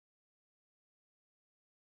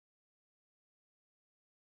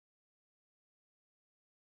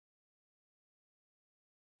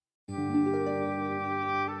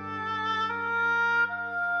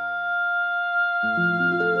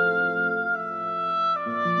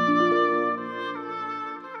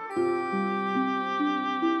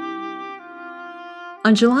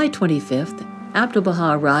On July 25th,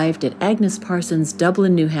 Abdu'l-Bahá arrived at Agnes Parsons'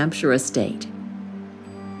 Dublin, New Hampshire estate.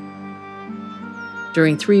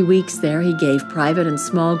 During 3 weeks there, he gave private and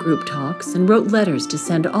small group talks and wrote letters to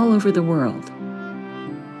send all over the world.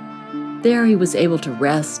 There he was able to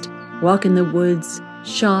rest, walk in the woods,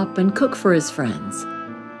 shop, and cook for his friends.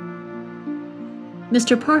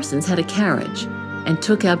 Mr. Parsons had a carriage and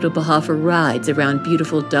took Abdu'l-Bahá for rides around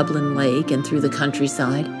beautiful Dublin Lake and through the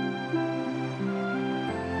countryside.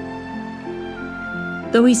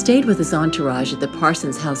 Though he stayed with his entourage at the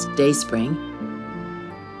Parsons House Dayspring,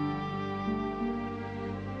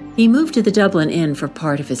 he moved to the Dublin Inn for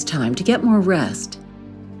part of his time to get more rest.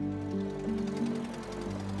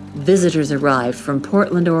 Visitors arrived from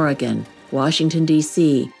Portland, Oregon, Washington,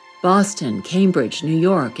 D.C., Boston, Cambridge, New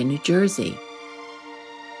York, and New Jersey.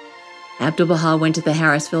 Abdu'l-Bahá went to the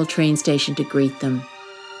Harrisville train station to greet them.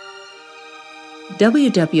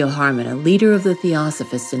 W. Harmon, a leader of the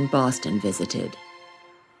Theosophists in Boston, visited.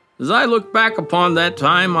 As I look back upon that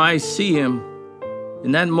time, I see him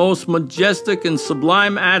in that most majestic and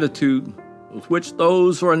sublime attitude with which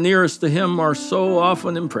those who are nearest to him are so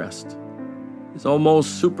often impressed. His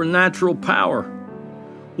almost supernatural power.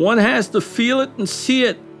 One has to feel it and see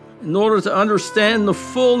it in order to understand the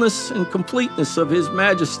fullness and completeness of his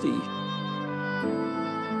majesty.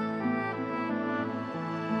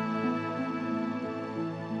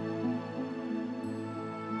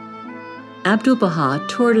 Abdu'l-Bahá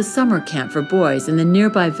toured a summer camp for boys in the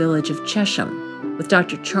nearby village of Chesham with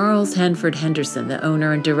Dr. Charles Hanford Henderson, the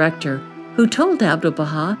owner and director, who told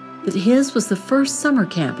Abdu'l-Bahá that his was the first summer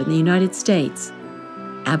camp in the United States.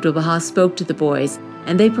 Abdu'l-Bahá spoke to the boys,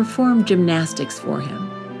 and they performed gymnastics for him.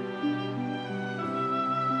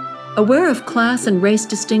 Aware of class and race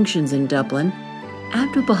distinctions in Dublin,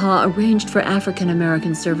 Abdu'l-Bahá arranged for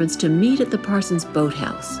African-American servants to meet at the Parsons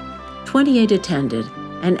boathouse. 28 attended,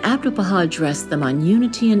 and Abdu'l-Bahá addressed them on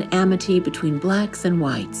unity and amity between blacks and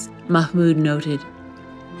whites. Mahmoud noted,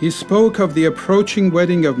 He spoke of the approaching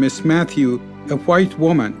wedding of Miss Matthew, a white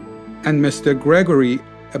woman, and Mr. Gregory,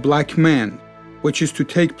 a black man, which is to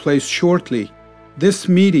take place shortly. This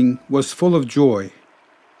meeting was full of joy.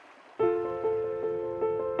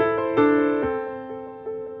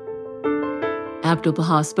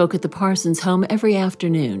 Abdu'l-Bahá spoke at the Parsons home every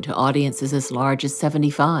afternoon to audiences as large as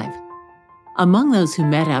 75. Among those who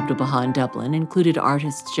met Abdu'l-Bahá in Dublin included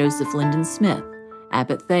artists Joseph Lyndon Smith,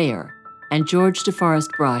 Abbott Thayer, and George DeForest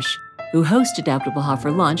Brush, who hosted Abdu'l-Bahá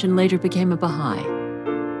for lunch and later became a Baha'i.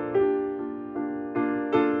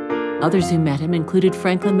 Others who met him included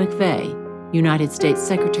Franklin McVeigh, United States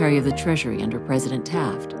Secretary of the Treasury under President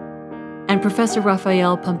Taft, and Professor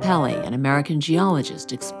Raphael Pumpelly, an American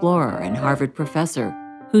geologist, explorer, and Harvard professor,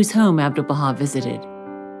 whose home Abdu'l-Bahá visited.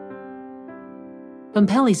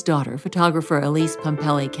 Pumpelly's daughter, photographer Elise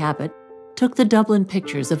Pumpelly Cabot, took the Dublin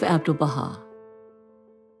pictures of Abdu'l-Bahá.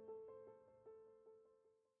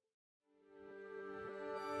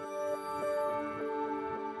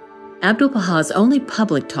 Abdu'l-Bahá's only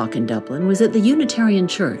public talk in Dublin was at the Unitarian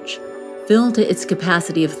Church, filled to its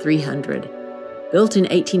capacity of 300. Built in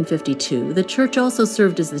 1852, the church also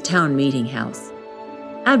served as the town meeting house.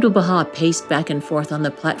 Abdu'l-Bahá paced back and forth on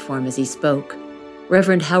the platform as he spoke.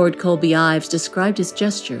 Reverend Howard Colby Ives described his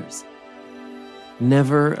gestures.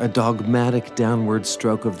 Never a dogmatic downward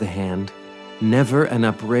stroke of the hand, never an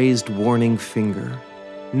upraised warning finger,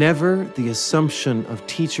 never the assumption of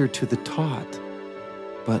teacher to the taught,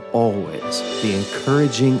 but always the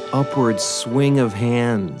encouraging upward swing of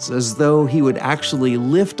hands, as though he would actually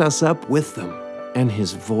lift us up with them. And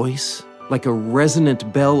his voice, like a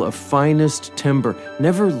resonant bell of finest timbre,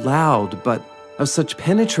 never loud, but of such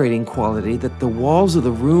penetrating quality that the walls of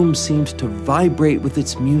the room seemed to vibrate with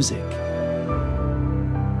its music.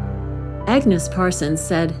 Agnes Parsons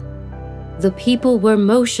said, The people were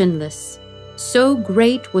motionless. So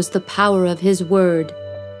great was the power of his word.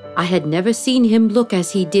 I had never seen him look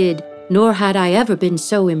as he did, nor had I ever been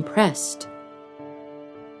so impressed.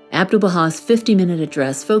 Abdu'l-Bahá's 50-minute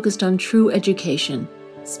address focused on true education,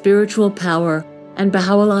 spiritual power, and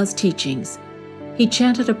Bahá'u'llah's teachings. He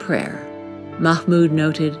chanted a prayer. Mahmoud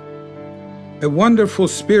noted, A wonderful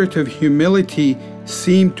spirit of humility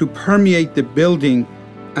seemed to permeate the building,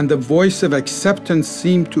 and the voice of acceptance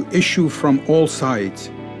seemed to issue from all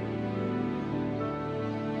sides.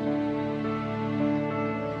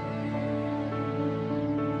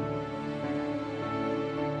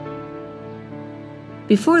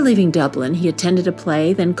 Before leaving Dublin, he attended a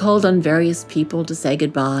play, then called on various people to say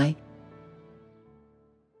goodbye.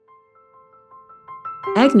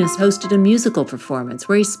 Agnes hosted a musical performance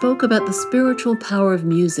where he spoke about the spiritual power of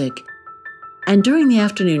music. and during the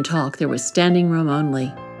afternoon talk there was standing room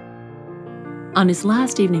only. On his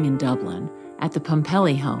last evening in Dublin, at the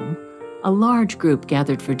Pumpelly home, a large group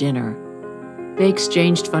gathered for dinner. They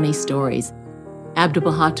exchanged funny stories.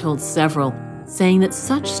 Abdu'l-Bahá told several, saying that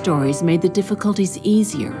such stories made the difficulties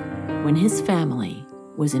easier when his family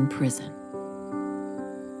was in prison.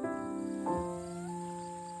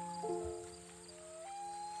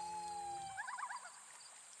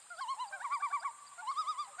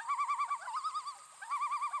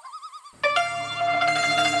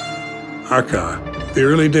 Akka, the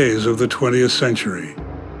early days of the 20th century.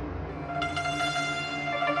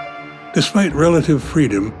 Despite relative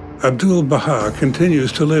freedom, Abdu'l-Bahá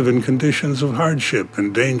continues to live in conditions of hardship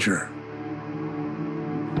and danger.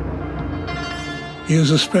 He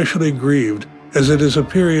is especially grieved as it is a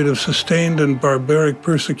period of sustained and barbaric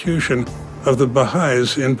persecution of the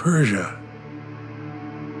Baha'is in Persia.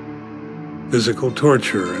 Physical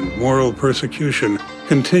torture and moral persecution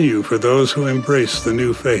continue for those who embrace the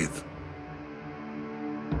new faith.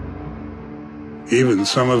 Even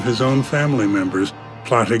some of his own family members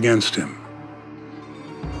plot against him.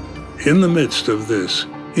 In the midst of this,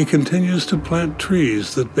 he continues to plant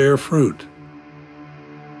trees that bear fruit,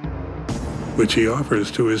 which he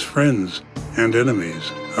offers to his friends and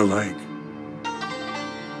enemies alike.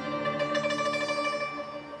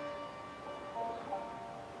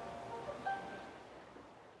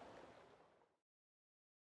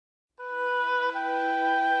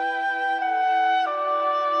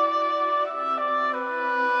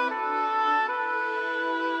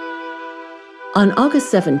 On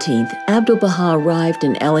August 17th, Abdu'l-Bahá arrived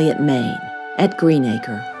in Elliott, Maine, at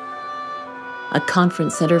Greenacre, a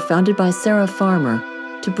conference center founded by Sarah Farmer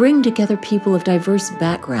to bring together people of diverse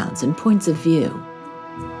backgrounds and points of view.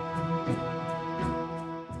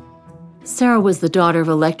 Sarah was the daughter of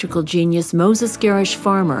electrical genius Moses Gerrish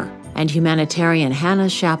Farmer and humanitarian Hannah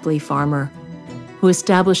Shapley Farmer, who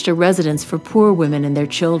established a residence for poor women and their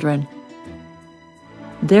children.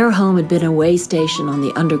 Their home had been a way station on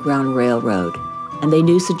the Underground Railroad, and they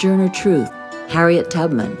knew Sojourner Truth, Harriet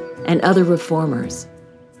Tubman, and other reformers.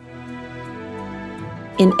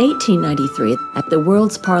 In 1893, at the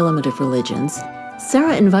World's Parliament of Religions,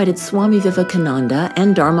 Sarah invited Swami Vivekananda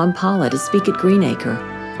and Dharmampala to speak at Greenacre,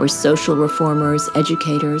 where social reformers,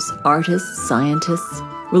 educators, artists, scientists,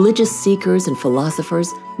 religious seekers, and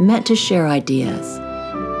philosophers met to share ideas.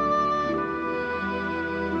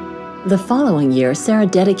 The following year, Sarah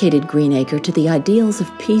dedicated Greenacre to the ideals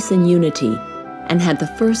of peace and unity and had the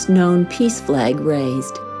first known peace flag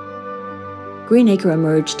raised. Greenacre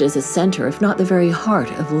emerged as a center, if not the very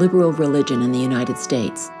heart, of liberal religion in the United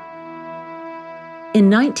States. In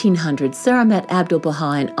 1900, Sarah met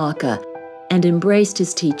Abdu'l-Bahá in Akka and embraced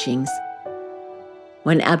his teachings.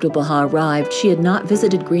 When Abdu'l-Bahá arrived, she had not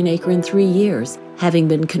visited Greenacre in 3 years, having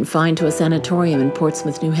been confined to a sanatorium in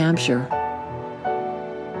Portsmouth, New Hampshire.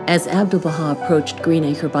 As Abdu'l-Bahá approached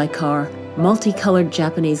Greenacre by car, multicolored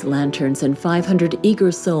Japanese lanterns and 500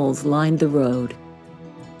 eager souls lined the road.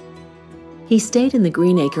 He stayed in the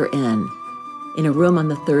Greenacre Inn, in a room on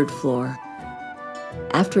the 3rd floor.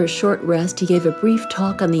 After a short rest, he gave a brief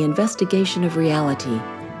talk on the investigation of reality.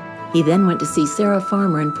 He then went to see Sarah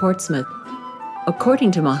Farmer in Portsmouth.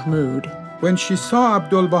 According to Mahmoud, when she saw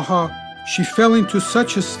Abdu'l-Bahá, she fell into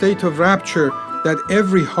such a state of rapture that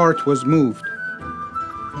every heart was moved.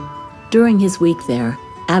 During his week there,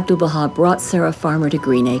 Abdu'l-Bahá brought Sarah Farmer to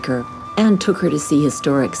Greenacre and took her to see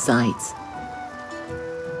historic sites.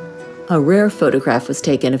 A rare photograph was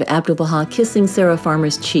taken of Abdu'l-Bahá kissing Sarah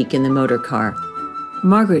Farmer's cheek in the motor car.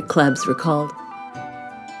 Margaret Klebs recalled,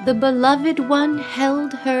 "The beloved one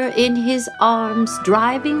held her in his arms,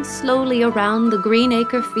 driving slowly around the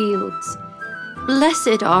Greenacre fields.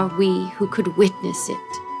 Blessed are we who could witness it."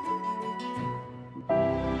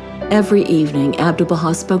 Every evening,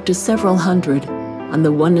 Abdu'l-Bahá spoke to several hundred on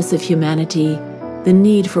the oneness of humanity, the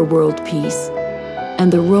need for world peace,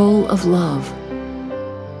 and the role of love.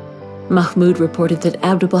 Mahmoud reported that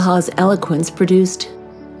Abdu'l-Bahā's eloquence produced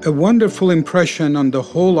a wonderful impression on the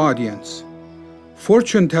whole audience.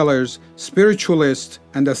 Fortune tellers, spiritualists,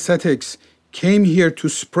 and ascetics came here to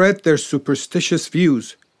spread their superstitious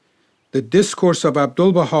views. The discourse of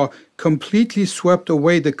Abdu'l-Bahá completely swept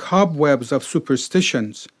away the cobwebs of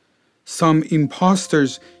superstitions. Some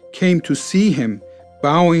impostors came to see him,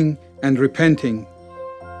 bowing and repenting.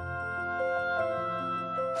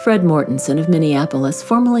 Fred Mortensen of Minneapolis,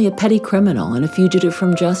 formerly a petty criminal and a fugitive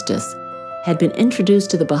from justice, had been introduced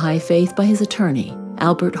to the Bahá'í Faith by his attorney,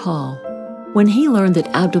 Albert Hall. When he learned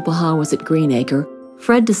that Abdu'l-Bahá was at Greenacre,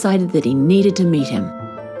 Fred decided that he needed to meet him.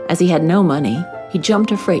 As he had no money, he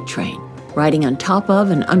jumped a freight train. riding on top of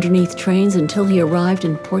and underneath trains until he arrived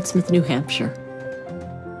in Portsmouth, New Hampshire.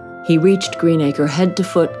 He reached Greenacre head to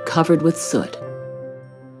foot covered with soot.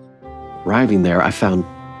 Arriving there, I found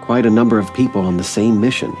quite a number of people on the same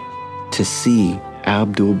mission, to see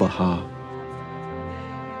Abdu'l-Bahá.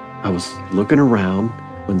 I was looking around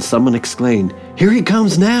when someone exclaimed, "Here he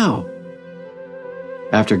comes now!"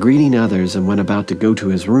 After greeting others and when about to go to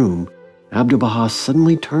his room, Abdu'l-Bahá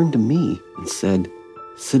suddenly turned to me and said,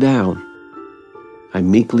 "Sit down." I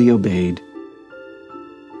meekly obeyed.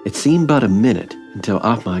 It seemed but a minute until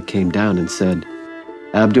Ahmad came down and said,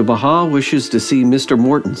 "Abdu'l-Bahá wishes to see Mr.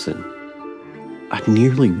 Mortensen." I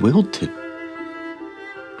nearly wilted.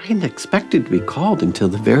 I hadn't expected to be called until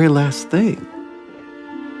the very last thing.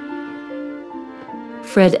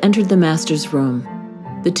 Fred entered the master's room.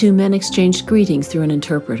 The two men exchanged greetings through an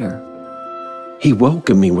interpreter. He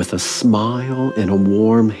welcomed me with a smile and a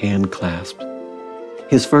warm hand clasp.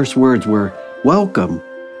 His first words were, "Welcome,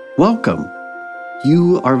 welcome.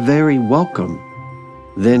 You are very welcome.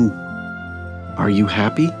 Then, are you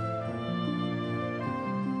happy?"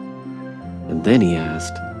 And then he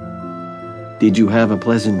asked, "Did you have a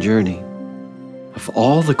pleasant journey?" Of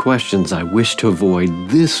all the questions I wished to avoid,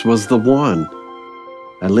 this was the one.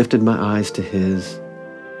 I lifted my eyes to his,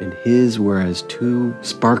 and his were as two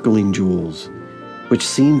sparkling jewels, which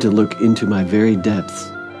seemed to look into my very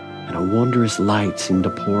depths, and a wondrous light seemed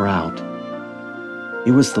to pour out.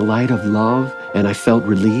 It was the light of love, and I felt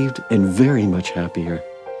relieved and very much happier.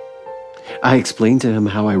 I explained to him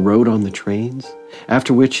how I rode on the trains,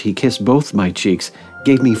 after which he kissed both my cheeks,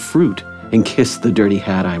 gave me fruit, and kissed the dirty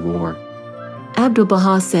hat I wore.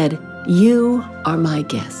 Abdu'l-Bahá said, "You are my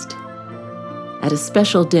guest." At a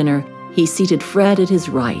special dinner, he seated Fred at his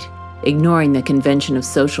right, ignoring the convention of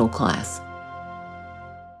social class.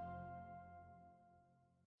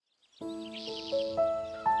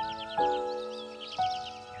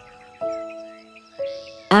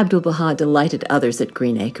 Abdu'l-Bahá delighted others at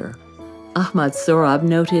Greenacre. Ahmad Sohrab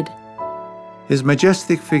noted, "His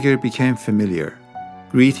majestic figure became familiar,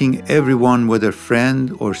 greeting everyone, whether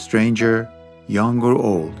friend or stranger, young or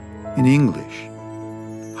old, in English.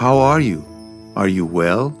 'How are you? Are you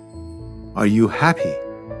well? Are you happy?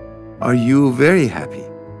 Are you very happy?'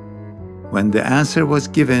 When the answer was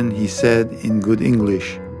given, he said in good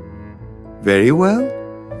English, 'Very well?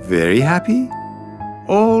 Very happy?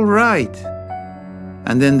 All right.'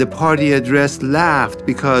 And then the party addressed laughed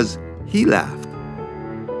because he laughed."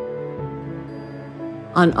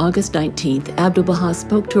 On August 19th, Abdu'l-Bahá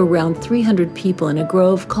spoke to around 300 people in a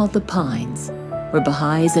grove called the Pines, where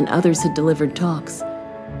Baha'is and others had delivered talks.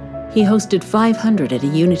 He hosted 500 at a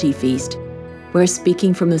unity feast, where,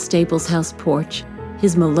 speaking from the Staples House porch,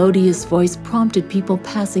 his melodious voice prompted people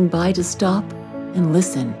passing by to stop and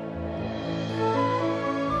listen.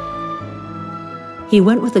 He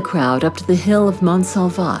went with the crowd up to the hill of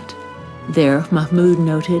Montsalvat. There, Mahmoud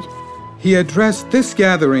noted, He addressed this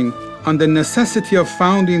gathering on the necessity of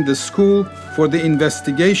founding the school for the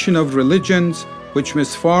investigation of religions which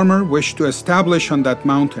Miss Farmer wished to establish on that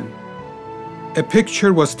mountain. A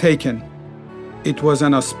picture was taken. It was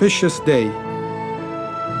an auspicious day.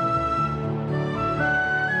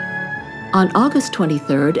 On August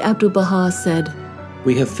 23rd, Abdu'l-Bahá said,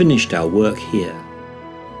 "We have finished our work here.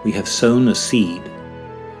 We have sown a seed."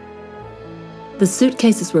 The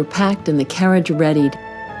suitcases were packed and the carriage readied.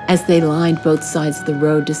 As they lined both sides of the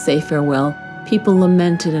road to say farewell, people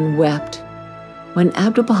lamented and wept. When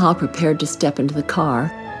Abdu'l-Bahá prepared to step into the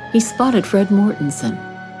car, he spotted Fred Mortensen.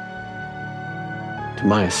 To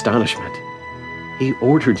my astonishment, he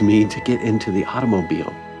ordered me to get into the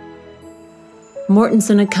automobile.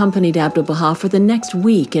 Mortensen accompanied Abdu'l-Bahá for the next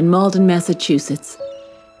week in Malden, Massachusetts.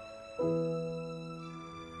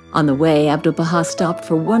 On the way, Abdu'l-Bahá stopped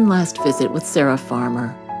for one last visit with Sarah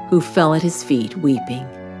Farmer, who fell at his feet weeping.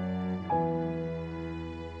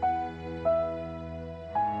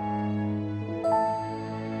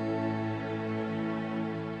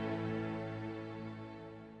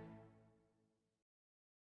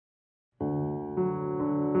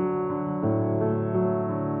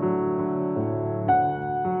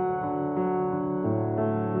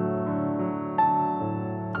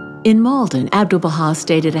 In Malden, Abdu'l-Bahá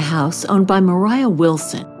stayed at a house owned by Mariah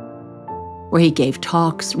Wilson, where he gave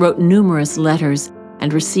talks, wrote numerous letters,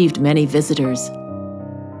 and received many visitors.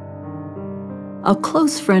 A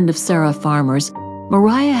close friend of Sarah Farmer's,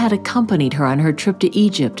 Mariah had accompanied her on her trip to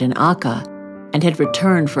Egypt and Akka, and had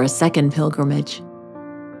returned for a second pilgrimage.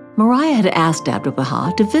 Mariah had asked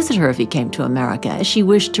Abdu'l-Bahá to visit her if he came to America, as she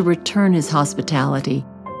wished to return his hospitality.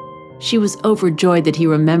 She was overjoyed that he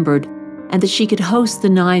remembered and that she could host the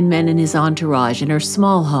 9 men in his entourage in her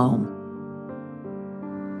small home,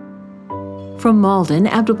 From Malden,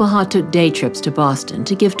 Abdu'l-Bahá took day trips to Boston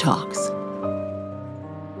to give talks.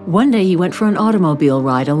 One day he went for an automobile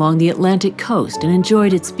ride along the Atlantic coast and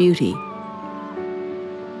enjoyed its beauty.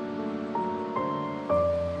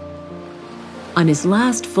 On his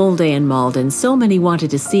last full day in Malden, so many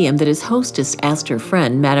wanted to see him that his hostess asked her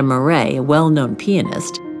friend, Madame Murray, a well-known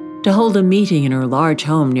pianist, to hold a meeting in her large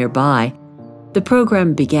home nearby. The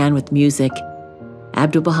program began with music.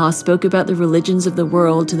 Abdu'l-Bahá spoke about the religions of the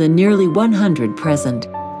world to the nearly 100 present.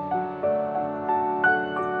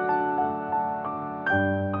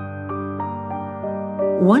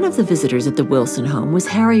 One of the visitors at the Wilson home was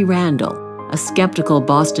Harry Randall, a skeptical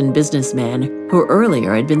Boston businessman who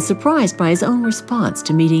earlier had been surprised by his own response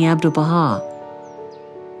to meeting Abdu'l-Bahá.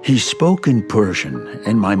 He spoke in Persian,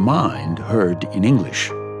 and my mind heard in English.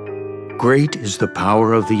 Great is the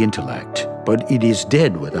power of the intellect, but it is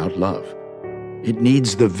dead without love. It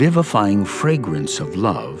needs the vivifying fragrance of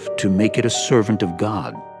love to make it a servant of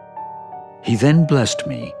God. He then blessed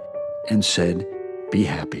me and said, "Be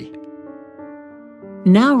happy."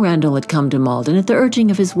 Now Randall had come to Malden at the urging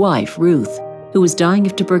of his wife, Ruth, who was dying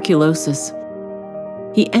of tuberculosis.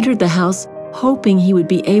 He entered the house hoping he would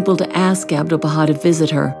be able to ask Abdu'l-Bahá to visit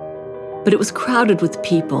her, but it was crowded with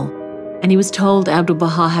people, and he was told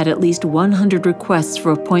Abdu'l-Bahá had at least 100 requests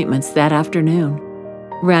for appointments that afternoon.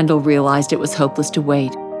 Randall realized it was hopeless to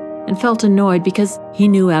wait and felt annoyed because he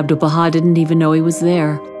knew Abdu'l-Bahá didn't even know he was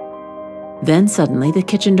there. Then suddenly the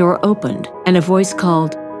kitchen door opened and a voice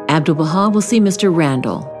called, "Abdu'l-Bahá will see Mr.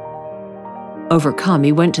 Randall." Overcome,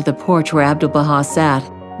 he went to the porch where Abdu'l-Bahá sat.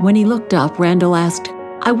 When he looked up, Randall asked,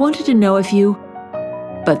 "I wanted to know if you—"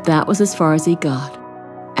 But that was as far as he got.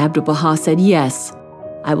 Abdu'l-Bahá said, "Yes,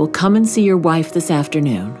 I will come and see your wife this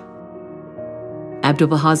afternoon."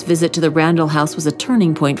 Abdu'l-Bahā's visit to the Randall house was a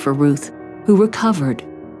turning point for Ruth, who recovered.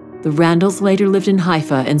 The Randalls later lived in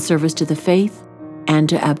Haifa in service to the faith and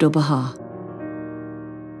to Abdu'l-Bahá.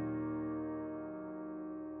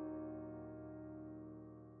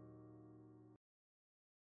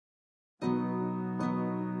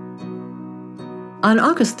 On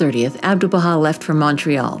August 30th, Abdu'l-Bahá left for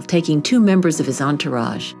Montreal, taking 2 members of his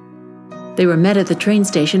entourage. They were met at the train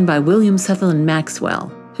station by William Sutherland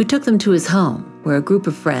Maxwell, who took them to his home, where a group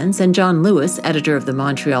of friends and John Lewis, editor of the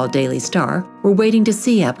Montreal Daily Star, were waiting to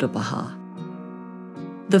see Abdu'l-Bahá.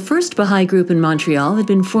 The first Bahá'í group in Montreal had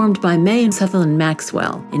been formed by May and Sutherland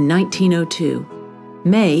Maxwell in 1902.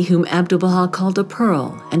 May, whom Abdu'l-Bahá called a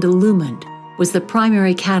pearl and illumined, was the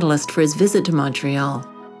primary catalyst for his visit to Montreal.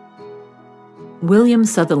 William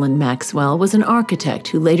Sutherland Maxwell was an architect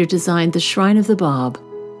who later designed the Shrine of the Bab,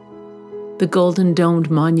 the golden domed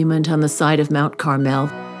monument on the side of Mount Carmel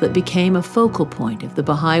that became a focal point of the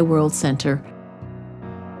Bahá'í World Center.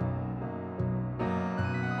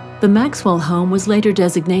 The Maxwell home was later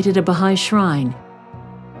designated a Bahá'í shrine,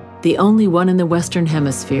 the only one in the Western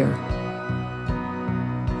Hemisphere.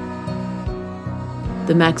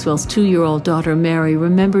 The Maxwells' 2-year-old daughter Mary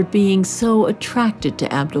remembered being so attracted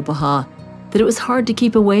to Abdu'l-Bahá that it was hard to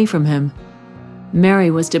keep away from him. Mary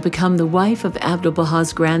was to become the wife of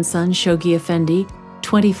Abdu'l-Bahā's grandson Shoghi Effendi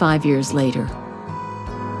 25 years later.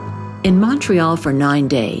 In Montreal for 9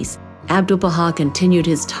 days, Abdu'l-Bahá continued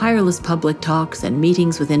his tireless public talks and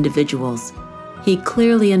meetings with individuals. He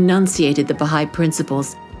clearly enunciated the Bahá'í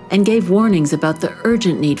principles and gave warnings about the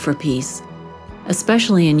urgent need for peace,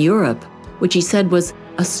 especially in Europe, which he said was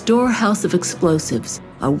a storehouse of explosives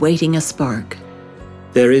awaiting a spark.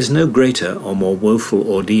 There is no greater or more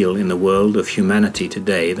woeful ordeal in the world of humanity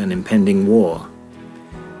today than impending war.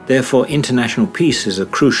 Therefore, international peace is a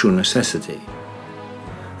crucial necessity.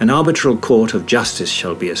 An arbitral court of justice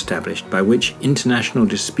shall be established by which international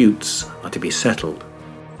disputes are to be settled.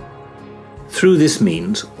 Through this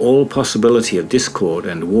means, all possibility of discord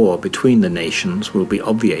and war between the nations will be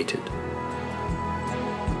obviated.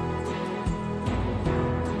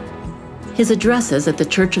 His addresses at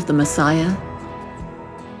the Church of the Messiah,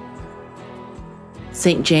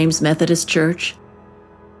 St. James Methodist Church,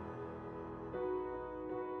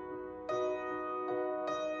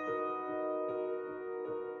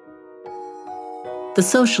 the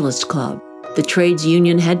Socialist Club, the trades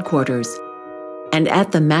union headquarters, and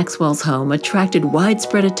at the Maxwell's home attracted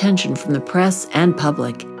widespread attention from the press and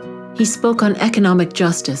public. He spoke on economic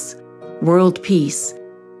justice, world peace,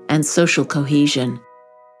 and social cohesion.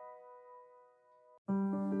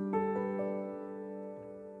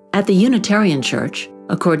 At the Unitarian Church,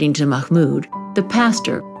 according to Mahmoud, the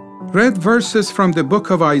pastor read verses from the book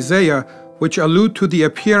of Isaiah which allude to the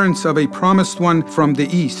appearance of a promised one from the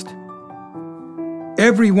east.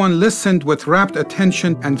 Everyone listened with rapt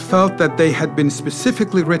attention and felt that they had been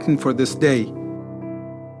specifically written for this day.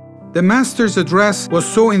 The Master's address was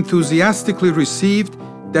so enthusiastically received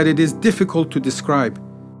that it is difficult to describe,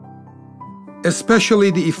 especially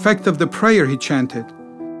the effect of the prayer he chanted.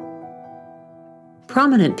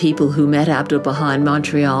 Prominent people who met Abdu'l-Bahá in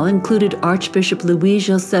Montreal included Archbishop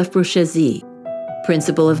Louis-Joseph Bruchesi,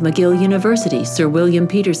 Principal of McGill University Sir William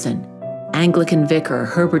Peterson, Anglican Vicar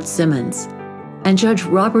Herbert Simmons, and Judge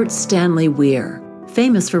Robert Stanley Weir,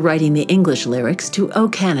 famous for writing the English lyrics to O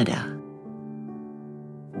Canada.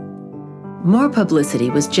 More publicity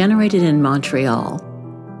was generated in Montreal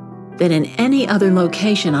than in any other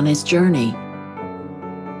location on his journey.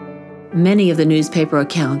 Many of the newspaper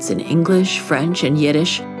accounts in English, French, and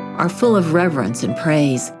Yiddish are full of reverence and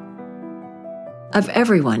praise. Of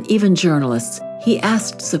everyone, even journalists, he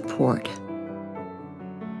asked support.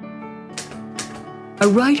 A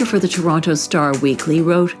writer for the Toronto Star Weekly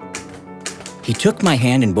wrote, "He took my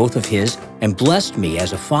hand in both of his and blessed me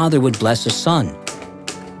as a father would bless a son.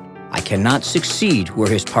 I cannot succeed," were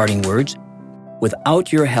his parting words,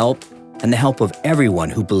 "without your help and the help of everyone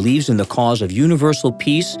who believes in the cause of universal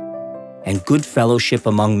peace and good fellowship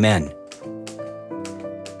among men.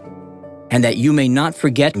 And that you may not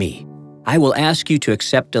forget me, I will ask you to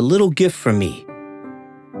accept a little gift from me."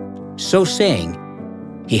 So saying,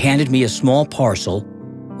 he handed me a small parcel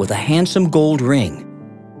with a handsome gold ring.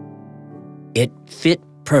 It fit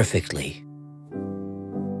perfectly.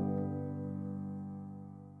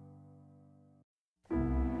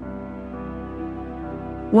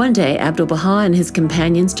 One day, Abdu'l-Bahá and his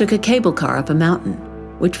companions took a cable car up a mountain,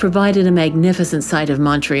 which provided a magnificent sight of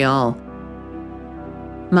Montreal.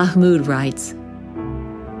 Mahmoud writes,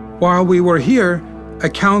 While we were here,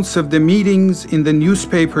 accounts of the meetings in the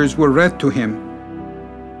newspapers were read to him.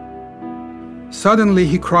 Suddenly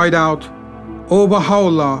he cried out, "O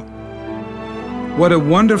Bahá'u'lláh, what a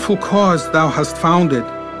wonderful cause thou hast founded!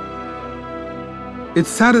 It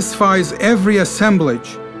satisfies every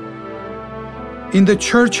assemblage. In the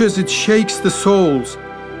churches it shakes the souls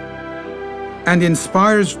and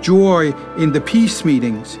inspires joy in the peace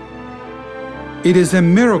meetings. It is a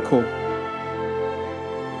miracle."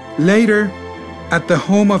 Later, at the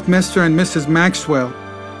home of Mr. and Mrs. Maxwell,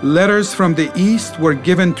 letters from the East were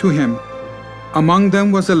given to him. Among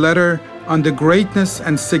them was a letter on the greatness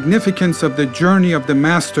and significance of the journey of the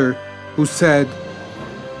Master, who said,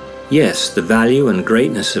 Yes, the value and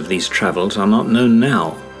greatness of these travels are not known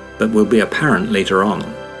now, but will be apparent later on.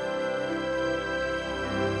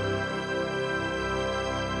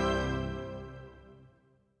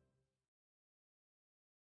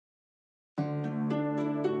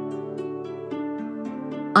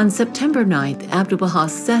 On September 9th, Abdu'l-Bahá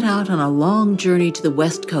set out on a long journey to the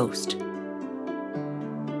West Coast.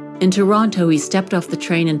 In Toronto, he stepped off the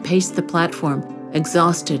train and paced the platform.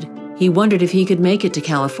 Exhausted, he wondered if he could make it to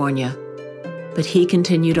California. But he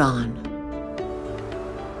continued on.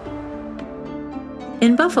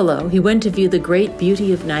 In Buffalo, he went to view the great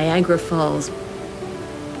beauty of Niagara Falls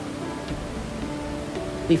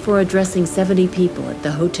before addressing 70 people at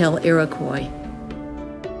the Hotel Iroquois.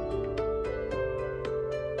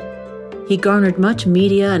 He garnered much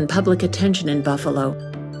media and public attention in Buffalo.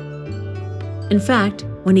 In fact,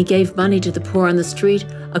 when he gave money to the poor on the street,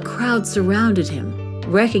 a crowd surrounded him,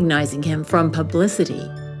 recognizing him from publicity.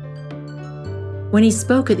 When he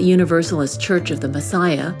spoke at the Universalist Church of the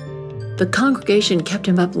Messiah, the congregation kept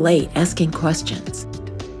him up late asking questions.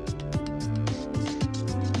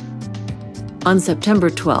 On September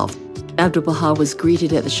 12th, Abdu'l-Bahá was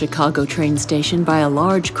greeted at the Chicago train station by a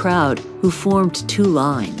large crowd who formed two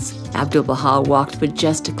lines. Abdu'l-Bahá walked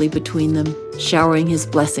majestically between them, showering his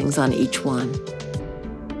blessings on each one.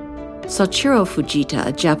 Soichiro Fujita,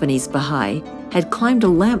 a Japanese Baha'i, had climbed a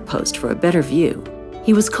lamppost for a better view.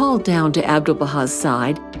 He was called down to Abdu'l-Bahā's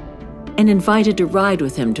side and invited to ride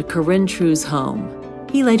with him to Corinne True's home.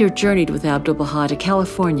 He later journeyed with Abdu'l-Bahá to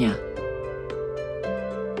California.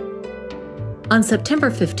 On September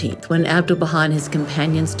 15th, when Abdu'l-Bahá and his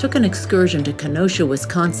companions took an excursion to Kenosha,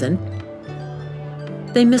 Wisconsin,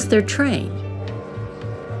 they missed their train.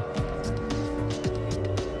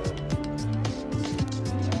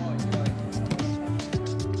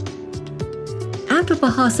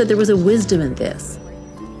 Abdu'l-Bahá said there was a wisdom in this.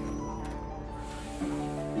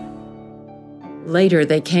 Later,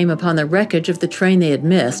 they came upon the wreckage of the train they had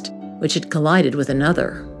missed, which had collided with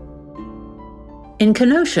another. In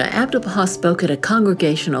Kenosha, Abdu'l-Bahá spoke at a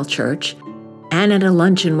congregational church and at a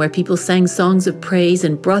luncheon where people sang songs of praise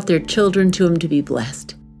and brought their children to him to be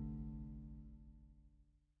blessed.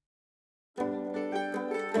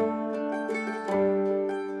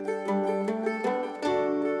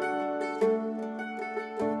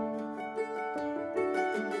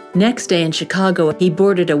 Next day in Chicago, he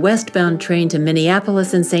boarded a westbound train to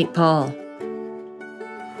Minneapolis and St. Paul.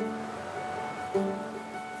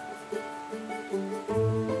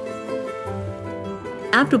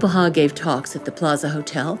 Abdu'l-Bahá gave talks at the Plaza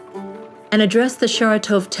Hotel and addressed the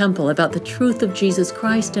Sharatov Temple about the truth of Jesus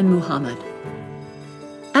Christ and Muhammad.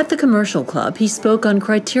 At the Commercial Club, he spoke on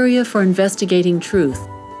criteria for investigating truth.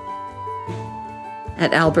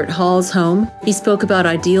 At Albert Hall's home, he spoke about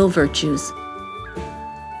ideal virtues.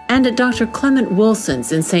 And at Dr. Clement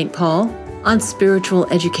Wilson's in St. Paul on spiritual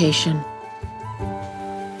education.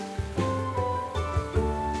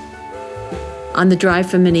 On the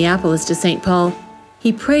drive from Minneapolis to St. Paul,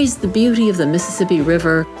 he praised the beauty of the Mississippi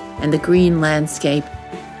River and the green landscape.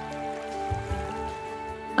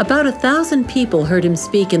 About 1,000 people heard him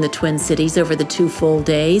speak in the Twin Cities over the 2 full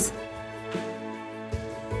days.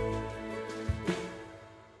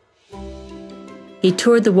 He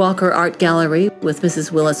toured the Walker Art Gallery with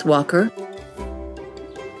Mrs. Willis Walker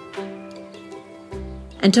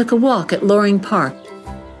and took a walk at Loring Park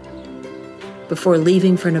before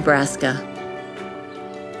leaving for Nebraska.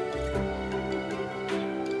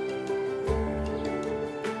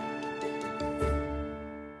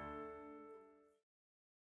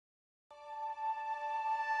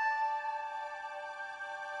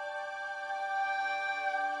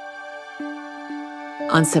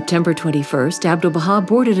 On September 21st, Abdu'l-Bahá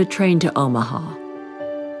boarded a train to Omaha.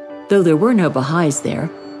 Though there were no Baha'is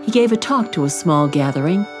there, he gave a talk to a small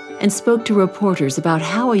gathering and spoke to reporters about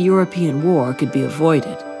how a European war could be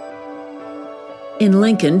avoided. In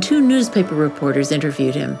Lincoln, 2 newspaper reporters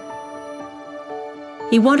interviewed him.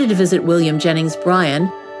 He wanted to visit William Jennings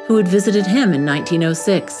Bryan, who had visited him in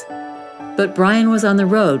 1906. But Bryan was on the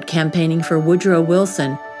road campaigning for Woodrow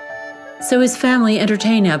Wilson, so his family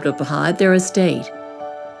entertained Abdu'l-Bahá at their estate.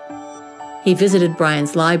 He visited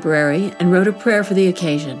Bryan's library and wrote a prayer for the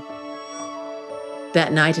occasion.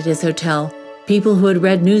 That night at his hotel, people who had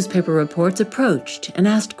read newspaper reports approached and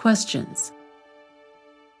asked questions.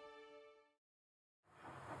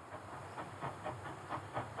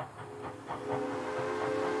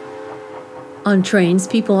 On trains,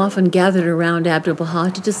 people often gathered around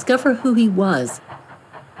Abdu'l-Bahá to discover who he was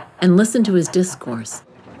and listen to his discourse.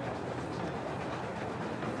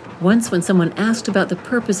 Once, when someone asked about the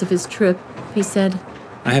purpose of his trip, he said,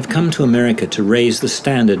 "I have come to America to raise the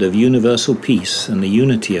standard of universal peace and the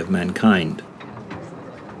unity of mankind.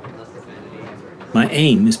 My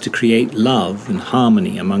aim is to create love and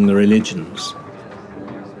harmony among the religions."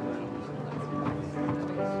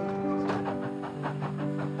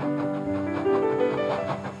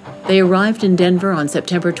 They arrived in Denver on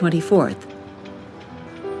September 24th,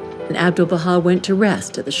 and Abdu'l-Bahá went to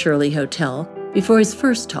rest at the Shirley Hotel before his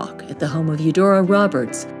first talk at the home of Eudora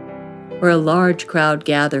Roberts, where a large crowd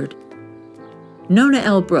gathered. Nona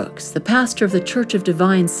L. Brooks, the pastor of the Church of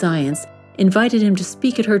Divine Science, invited him to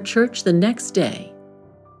speak at her church the next day.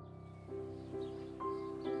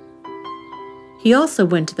 He also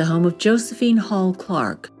went to the home of Josephine Hall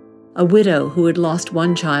Clark, a widow who had lost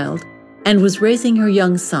 1 child and was raising her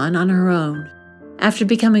young son on her own. After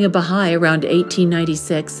becoming a Baha'i around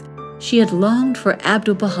 1896, she had longed for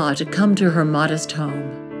Abdu'l-Bahá to come to her modest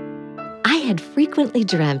home. I had frequently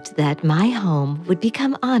dreamt that my home would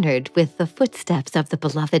become honored with the footsteps of the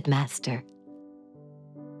beloved Master.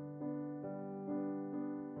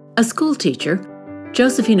 A schoolteacher,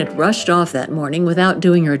 Josephine had rushed off that morning without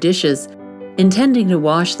doing her dishes, intending to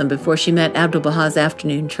wash them before she met Abdu'l-Bahá's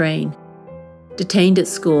afternoon train. Detained at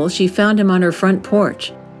school, she found him on her front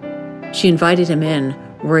porch. She invited him in,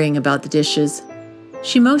 worrying about the dishes.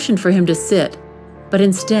 She motioned for him to sit, but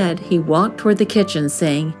instead he walked toward the kitchen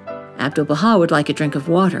saying Abdu'l-Bahá would like a drink of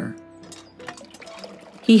water.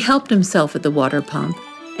 He helped himself at the water pump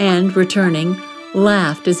and, returning,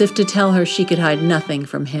 laughed as if to tell her she could hide nothing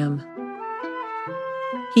from him.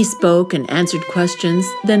 He spoke and answered questions,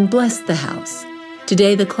 then blessed the house.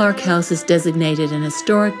 Today the Clark House is designated an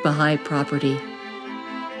historic Baha'i property.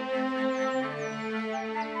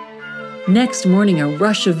 Next morning a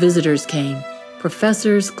rush of visitors came.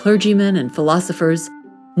 Professors, clergymen, and philosophers.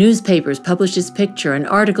 Newspapers published his picture and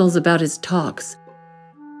articles about his talks.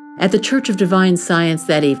 At the Church of Divine Science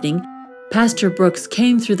that evening, Pastor Brooks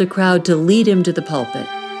came through the crowd to lead him to the pulpit.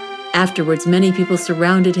 Afterwards, many people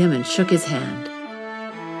surrounded him and shook his hand.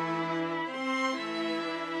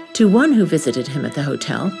 To one who visited him at the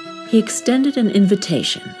hotel, he extended an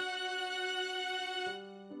invitation.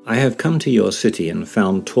 "I have come to your city and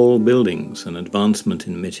found tall buildings and advancement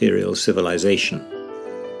in material civilization.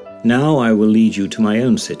 Now I will lead you to my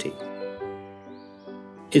own city.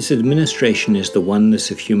 Its administration is the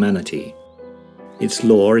oneness of humanity. Its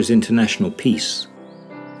law is international peace.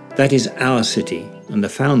 That is our city, and the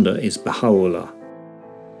founder is Bahá'u'lláh.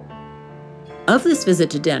 Of this visit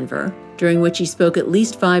to Denver, during which he spoke at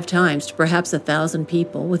least 5 times to perhaps 1,000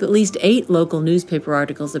 people, with at least 8 local newspaper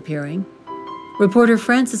articles appearing, reporter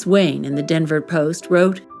Frances Wayne in the Denver Post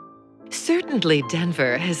wrote, "Certainly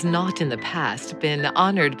Denver has not in the past been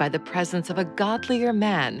honored by the presence of a godlier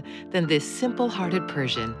man than this simple-hearted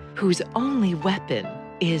Persian whose only weapon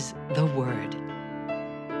is the word."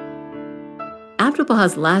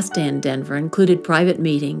 Abdu'l-Bahá's last day in Denver included private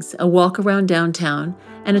meetings, a walk around downtown,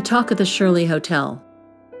 and a talk at the Shirley Hotel.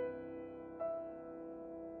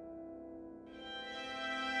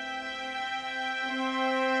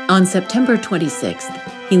 On September 26th,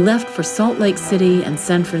 he left for Salt Lake City and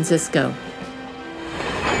San Francisco.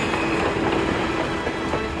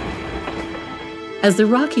 As the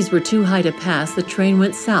Rockies were too high to pass, the train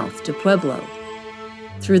went south to Pueblo,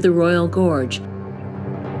 through the Royal Gorge,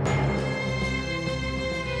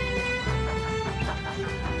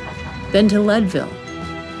 then to Leadville,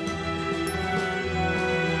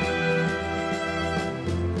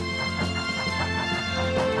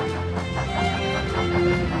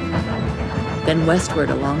 then westward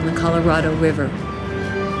along the Colorado River.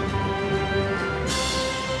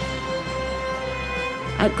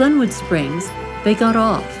 At Glenwood Springs, they got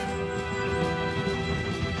off.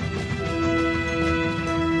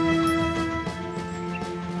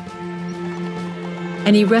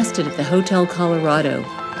 And he rested at the Hotel Colorado,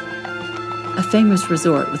 a famous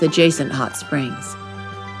resort with adjacent hot springs.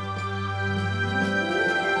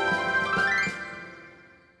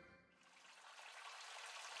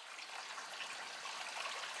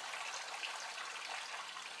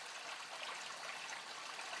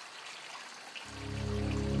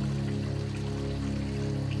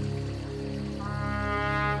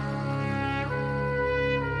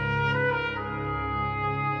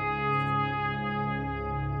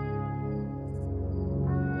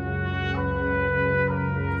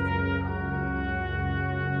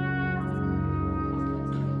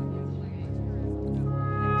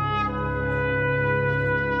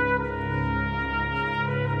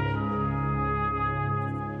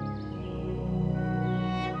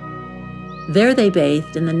 There they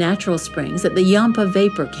bathed in the natural springs at the Yampa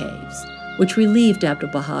Vapor Caves, which relieved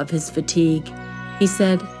Abdu'l-Bahá of his fatigue. He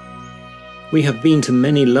said, "We have been to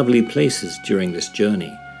many lovely places during this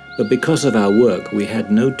journey, but because of our work we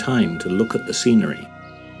had no time to look at the scenery.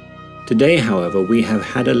 Today, however, we have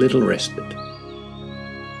had a little respite."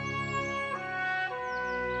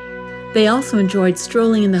 They also enjoyed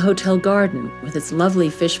strolling in the hotel garden with its lovely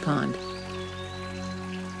fish pond.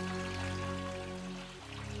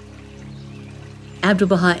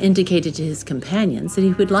 Abdu'l-Bahá indicated to his companions that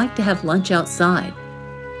he would like to have lunch outside.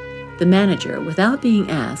 The manager, without being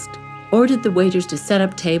asked, ordered the waiters to set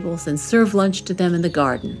up tables and serve lunch to them in the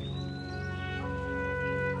garden.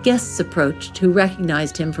 Guests approached who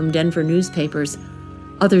recognized him from Denver newspapers.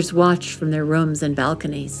 Others watched from their rooms and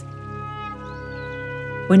balconies.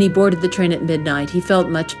 When he boarded the train at midnight, he felt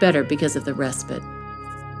much better because of the respite.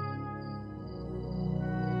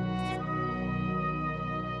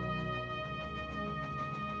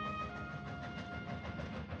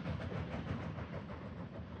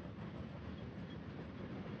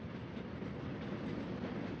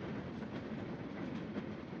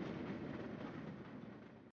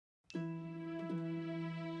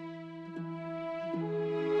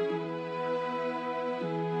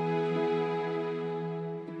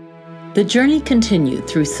 The journey continued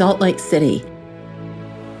through Salt Lake City,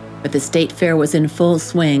 but the state fair was in full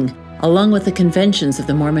swing, along with the conventions of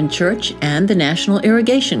the Mormon Church and the National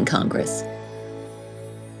Irrigation Congress.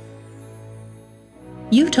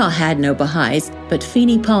 Utah had no Baha'is, but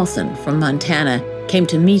Feeney Paulson from Montana came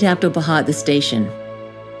to meet Abdu'l-Bahá at the station.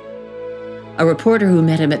 A reporter who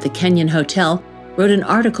met him at the Kenyon Hotel wrote an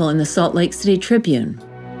article in the Salt Lake City Tribune.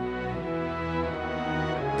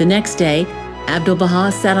 The next day,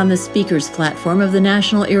 Abdu'l-Bahá sat on the speaker's platform of the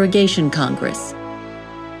National Irrigation Congress.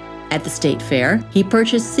 At the state fair, he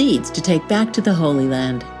purchased seeds to take back to the Holy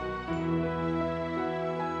Land.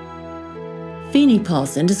 Feeney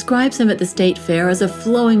Paulson describes him at the state fair as a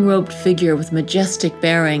flowing-robed figure with majestic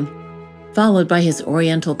bearing, followed by his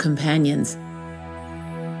Oriental companions.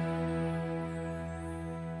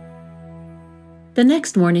 The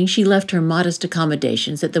next morning, she left her modest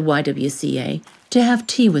accommodations at the YWCA to have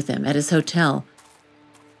tea with him at his hotel.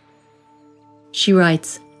 She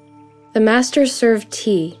writes, "The master served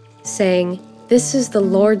tea, saying, 'This is the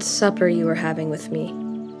Lord's Supper you are having with me.'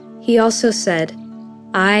 He also said,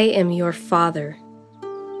 'I am your father.'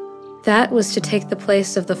 That was to take the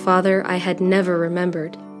place of the father I had never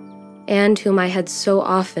remembered, and whom I had so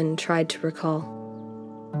often tried to recall."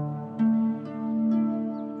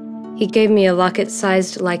 He gave me a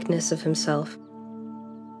locket-sized likeness of himself.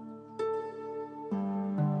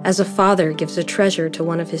 As a father gives a treasure to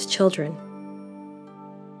one of his children.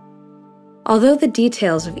 Although the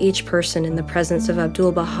details of each person in the presence of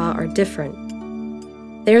Abdu'l-Bahá are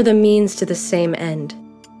different, they are the means to the same end,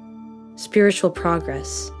 spiritual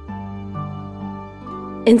progress.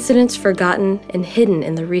 Incidents forgotten and hidden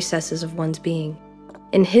in the recesses of one's being,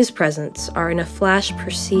 in his presence, are in a flash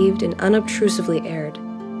perceived and unobtrusively aired.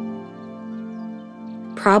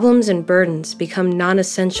 Problems and burdens become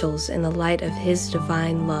non-essentials in the light of his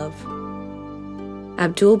divine love.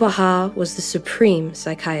 Abdu'l-Bahá was the supreme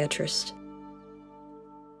psychiatrist.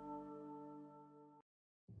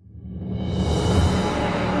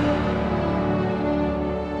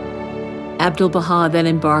 Abdu'l-Bahá then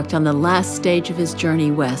embarked on the last stage of his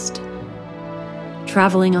journey west,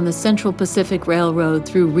 traveling on the Central Pacific Railroad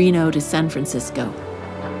through Reno to San Francisco.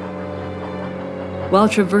 While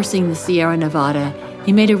traversing the Sierra Nevada,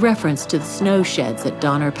 he made a reference to the snow sheds at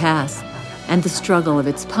Donner Pass and the struggle of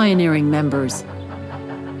its pioneering members.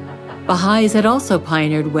 Baha'is had also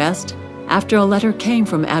pioneered west after a letter came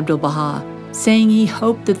from Abdu'l-Bahá saying he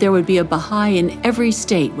hoped that there would be a Baha'i in every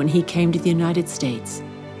state when he came to the United States.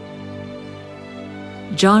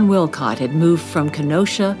 John Wilcott had moved from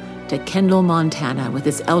Kenosha to Kendall, Montana with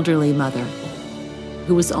his elderly mother,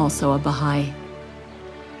 who was also a Baha'i.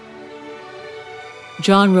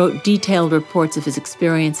 John wrote detailed reports of his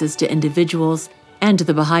experiences to individuals and to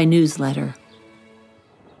the Baha'i newsletter.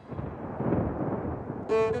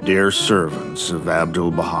 Dear servants of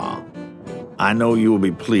Abdu'l-Bahá, I know you will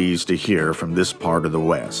be pleased to hear from this part of the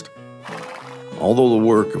West. Although the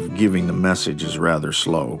work of giving the message is rather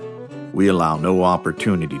slow, we allow no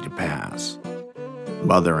opportunity to pass.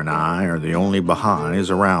 Mother and I are the only Baha'is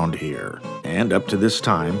around here, and up to this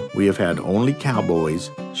time we have had only cowboys,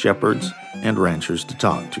 shepherds, and ranchers to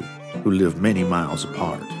talk to, who live many miles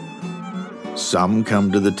apart. Some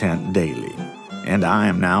come to the tent daily, and I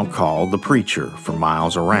am now called the preacher for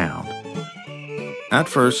miles around. At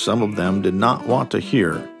first, some of them did not want to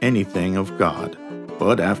hear anything of God,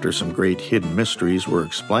 but after some great hidden mysteries were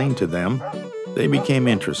explained to them, they became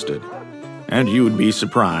interested. And you would be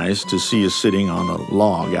surprised to see us sitting on a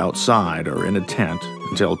log outside or in a tent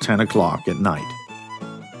until 10 o'clock at night.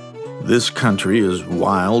 This country is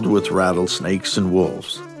wild with rattlesnakes and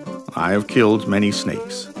wolves. I have killed many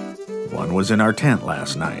snakes. One was in our tent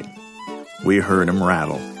last night. We heard him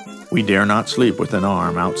rattle. We dare not sleep with an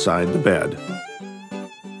arm outside the bed.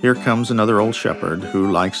 Here comes another old shepherd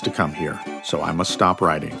who likes to come here, so I must stop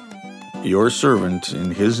writing. Your servant in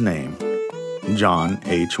his name, John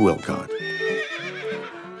H. Wilcott.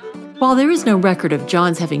 While there is no record of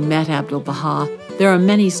John's having met Abdu'l-Bahá, there are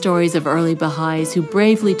many stories of early Baha'is who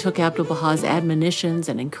bravely took Abdu'l-Bahā's admonitions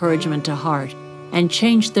and encouragement to heart and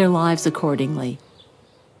changed their lives accordingly.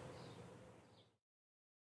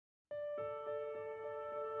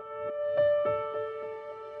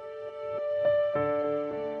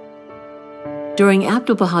 During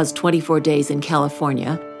Abdu'l-Bahā's 24 days in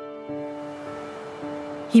California,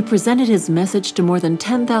 he presented his message to more than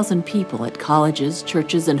 10,000 people at colleges,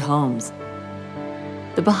 churches, and homes.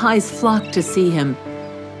 The Baha'is flocked to see him,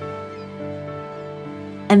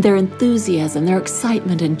 and their enthusiasm, their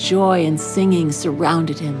excitement and joy and singing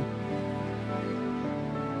surrounded him.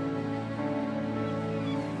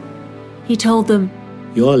 He told them,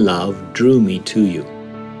 "Your love drew me to you."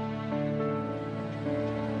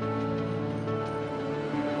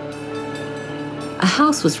 A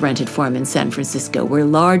house was rented for him in San Francisco, where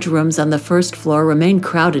large rooms on the first floor remained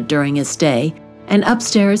crowded during his stay, and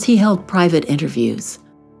upstairs he held private interviews.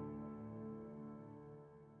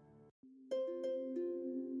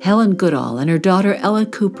 Helen Goodall and her daughter Ella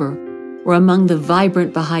Cooper were among the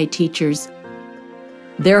vibrant Baha'i teachers.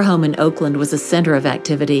 Their home in Oakland was a center of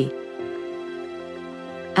activity.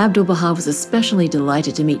 Abdu'l-Bahá was especially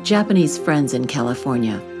delighted to meet Japanese friends in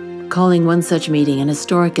California, calling one such meeting an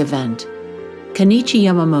historic event. Kenichi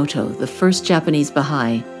Yamamoto, the first Japanese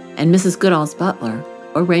Baha'i, and Mrs. Goodall's butler,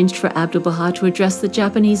 arranged for Abdu'l-Bahá to address the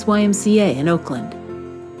Japanese YMCA in Oakland.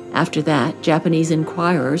 After that, Japanese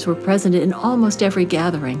inquirers were present in almost every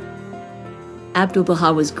gathering.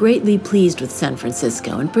 Abdu'l-Bahá was greatly pleased with San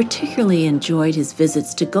Francisco and particularly enjoyed his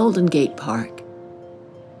visits to Golden Gate Park.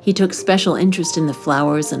 He took special interest in the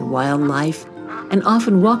flowers and wildlife and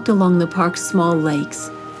often walked along the park's small lakes.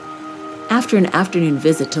 After an afternoon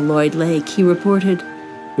visit to Lloyd Lake, he reported,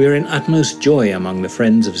 "We are in utmost joy among the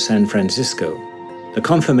friends of San Francisco. The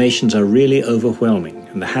confirmations are really overwhelming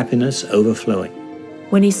and the happiness overflowing."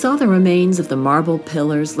 When he saw the remains of the marble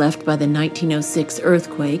pillars left by the 1906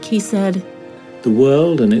 earthquake, he said, The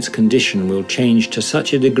world and its condition will change to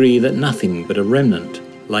such a degree that nothing but a remnant,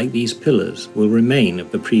 like these pillars, will remain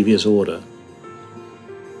of the previous order.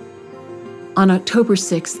 On October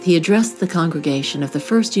 6th, he addressed the congregation of the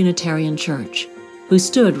First Unitarian Church, who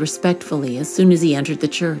stood respectfully as soon as he entered the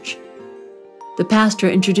church. The pastor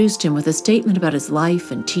introduced him with a statement about his life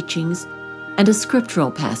and teachings and a scriptural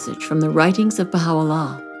passage from the writings of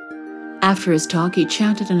Bahá'u'lláh. After his talk, he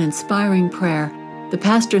chanted an inspiring prayer. The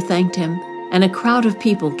pastor thanked him, and a crowd of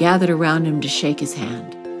people gathered around him to shake his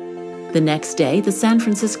hand. The next day, the San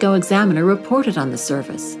Francisco Examiner reported on the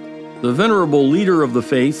service. The venerable leader of the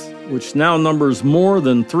faith, which now numbers more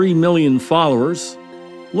than 3 million followers,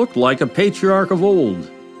 looked like a patriarch of old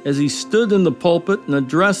as he stood in the pulpit and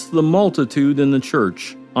addressed the multitude in the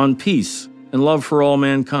church on peace and love for all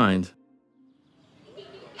mankind.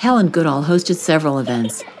 Helen Goodall hosted several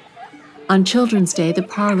events. On Children's Day, the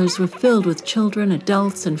parlors were filled with children,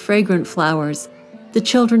 adults, and fragrant flowers. The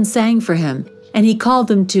children sang for him, and he called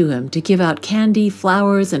them to him to give out candy,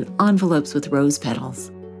 flowers, and envelopes with rose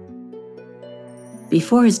petals.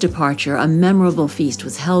 Before his departure, a memorable feast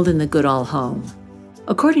was held in the Goodall home.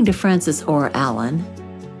 According to Frances Orr Allen,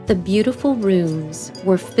 the beautiful rooms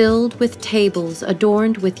were filled with tables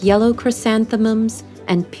adorned with yellow chrysanthemums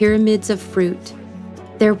and pyramids of fruit.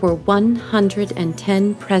 There were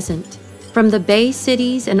 110 present, from the Bay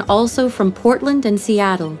Cities and also from Portland and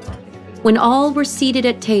Seattle. When all were seated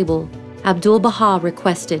at table, Abdu'l-Bahá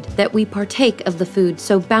requested that we partake of the food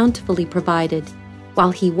so bountifully provided,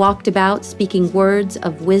 while he walked about speaking words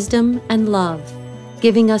of wisdom and love,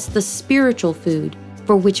 giving us the spiritual food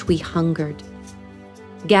for which we hungered.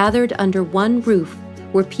 Gathered under one roof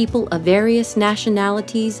were people of various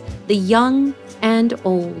nationalities, the young and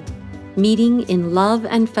old, meeting in love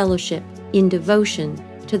and fellowship, in devotion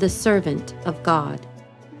to the servant of God.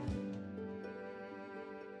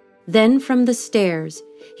 Then from the stairs,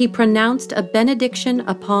 he pronounced a benediction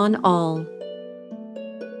upon all.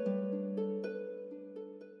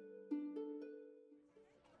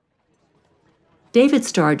 David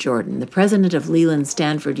Starr Jordan, the president of Leland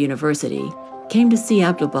Stanford University, came to see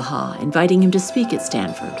Abdu'l-Bahá, inviting him to speak at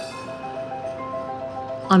Stanford.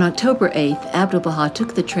 On October 8th, Abdu'l-Bahá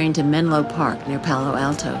took the train to Menlo Park near Palo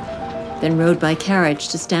Alto, then rode by carriage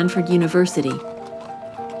to Stanford University,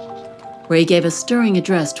 where he gave a stirring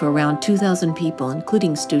address to around 2,000 people,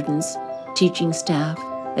 including students, teaching staff,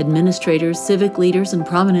 administrators, civic leaders, and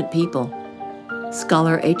prominent people.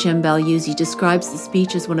 Scholar H.M. Balyuzi describes the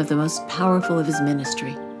speech as one of the most powerful of his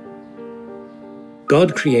ministry.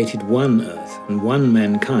 God created one earth and one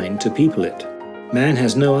mankind to people it. Man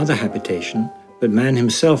has no other habitation, but man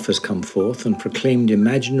himself has come forth and proclaimed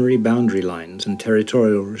imaginary boundary lines and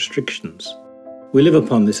territorial restrictions. We live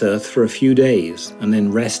upon this earth for a few days and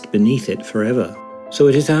then rest beneath it forever. So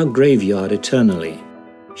it is our graveyard eternally.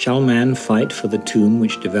 Shall man fight for the tomb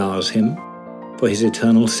which devours him, for his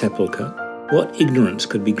eternal sepulchre? What ignorance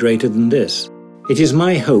could be greater than this? It is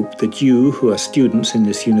my hope that you, who are students in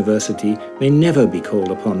this university, may never be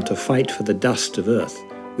called upon to fight for the dust of earth,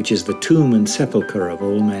 which is the tomb and sepulchre of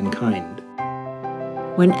all mankind.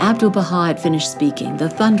 When Abdu'l-Bahá had finished speaking, the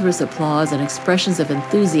thunderous applause and expressions of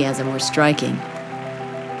enthusiasm were striking.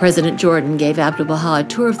 President Jordan gave Abdu'l-Bahá a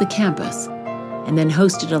tour of the campus and then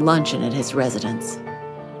hosted a luncheon at his residence.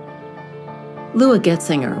 Lua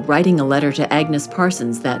Getzinger, writing a letter to Agnes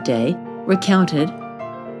Parsons that day, recounted,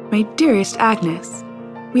 "My dearest Agnes,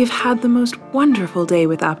 we have had the most wonderful day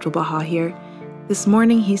with Abdu'l-Bahá here. This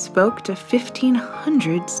morning he spoke to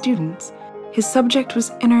 1,500 students. His subject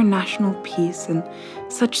was international peace, and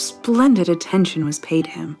such splendid attention was paid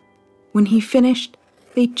him. When he finished,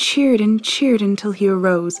 they cheered and cheered until he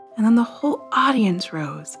arose, and then the whole audience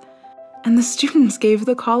rose, and the students gave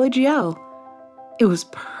the college yell. It was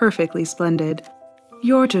perfectly splendid.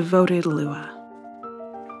 Your devoted Lua."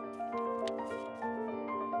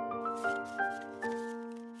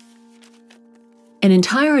 An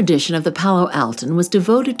entire edition of the Palo Alton was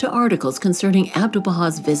devoted to articles concerning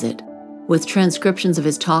Abdu'l-Bahá's visit, with transcriptions of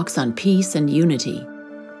his talks on peace and unity.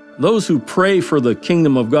 Those who pray for the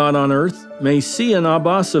kingdom of God on earth may see in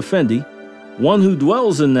Abbas Effendi one who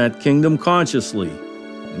dwells in that kingdom consciously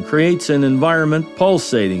and creates an environment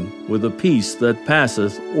pulsating with a peace that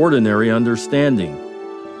passeth ordinary understanding.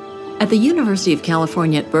 At the University of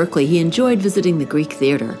California at Berkeley, he enjoyed visiting the Greek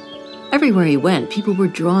theater. Everywhere he went, people were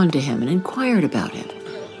drawn to him and inquired about him.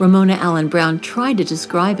 Ramona Allen Brown tried to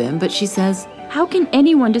describe him, but she says, "How can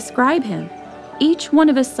anyone describe him? Each one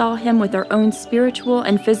of us saw him with our own spiritual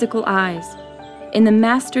and physical eyes. In the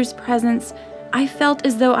Master's presence, I felt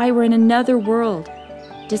as though I were in another world.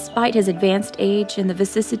 Despite his advanced age and the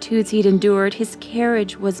vicissitudes he'd endured, his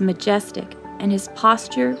carriage was majestic and his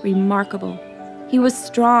posture remarkable. He was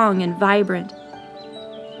strong and vibrant.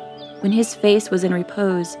 When his face was in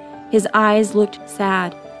repose, his eyes looked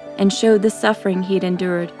sad and showed the suffering he had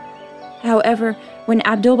endured. However, when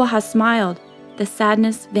Abdu'l-Bahá smiled, the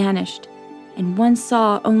sadness vanished, and one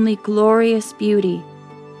saw only glorious beauty.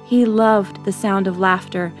 He loved the sound of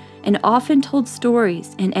laughter and often told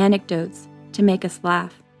stories and anecdotes to make us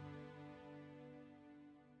laugh.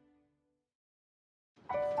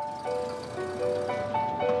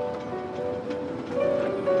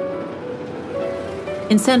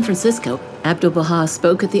 In San Francisco, Abdu'l-Bahá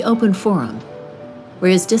spoke at the Open Forum,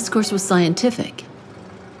 where his discourse was scientific.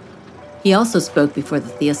 He also spoke before the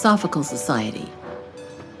Theosophical Society,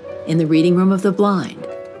 in the Reading Room of the Blind,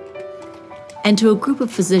 and to a group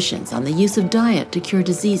of physicians on the use of diet to cure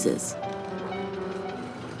diseases.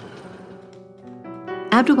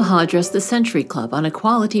 Abdu'l-Bahá addressed the Century Club on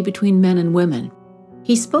equality between men and women.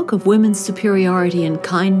 He spoke of women's superiority in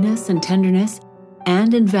kindness and tenderness,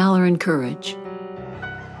 and in valor and courage.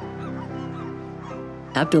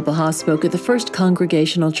 Abdu'l-Bahá spoke at the First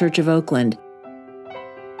Congregational Church of Oakland.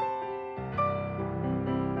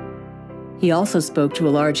 He also spoke to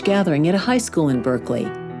a large gathering at a high school in Berkeley.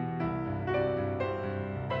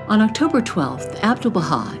 On October 12th,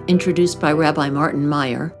 Abdu'l-Bahá, introduced by Rabbi Martin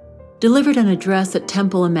Meyer, delivered an address at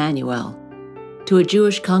Temple Emmanuel to a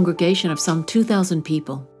Jewish congregation of some 2,000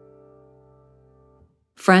 people.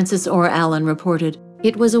 Frances Orr Allen reported,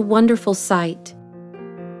 "It was a wonderful sight.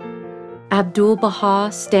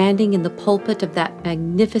 Abdu'l-Bahá standing in the pulpit of that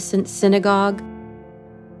magnificent synagogue.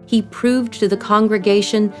 He proved to the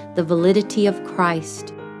congregation the validity of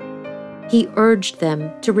Christ. He urged them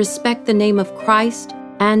to respect the name of Christ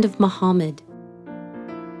and of Muhammad."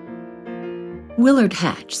 Willard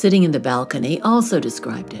Hatch, sitting in the balcony, also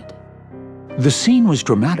described it. The scene was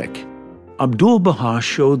dramatic. Abdu'l-Bahá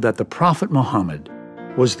showed that the Prophet Muhammad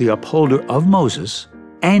was the upholder of Moses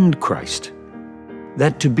and Christ,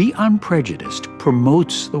 that to be unprejudiced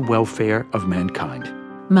promotes the welfare of mankind.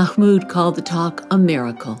 Mahmoud called the talk a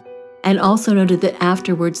miracle, and also noted that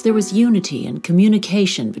afterwards there was unity and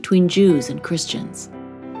communication between Jews and Christians.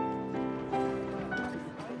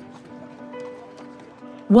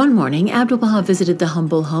 One morning, Abdu'l-Bahá visited the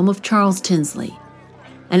humble home of Charles Tinsley,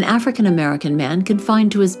 an African-American man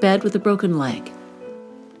confined to his bed with a broken leg.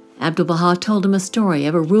 Abdu'l-Bahá told him a story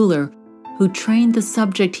of a ruler who trained the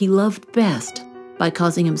subject he loved best by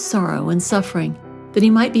causing him sorrow and suffering, that he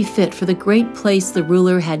might be fit for the great place the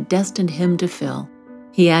ruler had destined him to fill.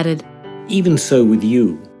 He added, "Even so with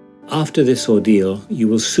you. After this ordeal, you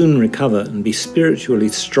will soon recover and be spiritually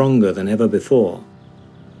stronger than ever before.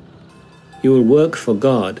 You will work for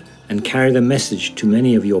God and carry the message to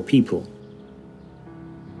many of your people."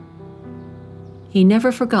 He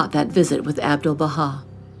never forgot that visit with Abdu'l-Bahá.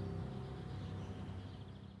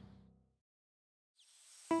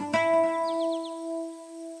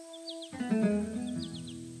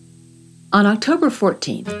 On October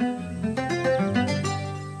 14th,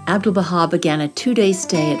 Abdu'l-Bahá began a 2-day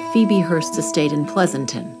stay at Phoebe Hearst's estate in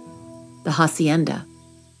Pleasanton, the Hacienda.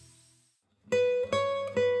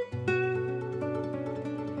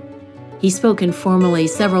 He spoke informally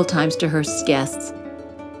several times to Hearst's guests,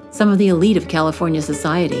 some of the elite of California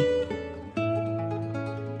society,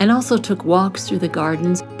 and also took walks through the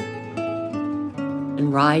gardens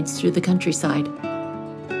and rides through the countryside.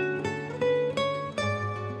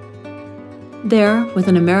 There, with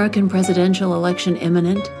an American presidential election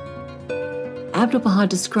imminent, Abdu'l-Bahá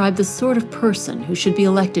described the sort of person who should be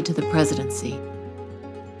elected to the presidency.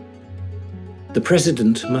 The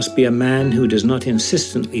president must be a man who does not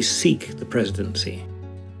insistently seek the presidency.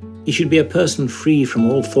 He should be a person free from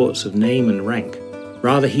all thoughts of name and rank.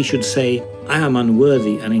 Rather, he should say, "I am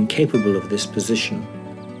unworthy and incapable of this position,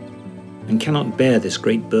 and cannot bear this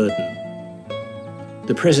great burden."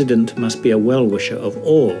 The president must be a well-wisher of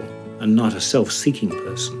all, and not a self-seeking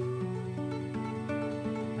person.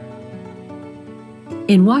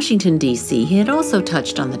 In Washington, D.C., he had also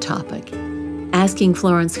touched on the topic, asking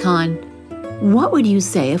Florence Kahn, "What would you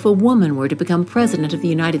say if a woman were to become president of the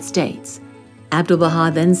United States?"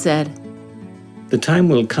 Abdu'l-Bahá then said, "The time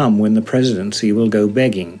will come when the presidency will go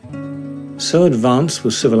begging. So advanced will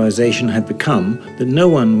civilization have become that no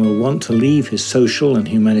one will want to leave his social and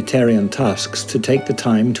humanitarian tasks to take the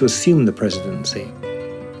time to assume the presidency."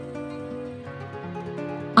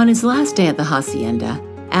 On his last day at the Hacienda,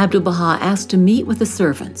 Abdu'l-Bahá asked to meet with the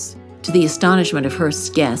servants. To the astonishment of Hearst's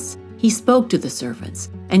guests, he spoke to the servants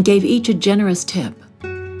and gave each a generous tip.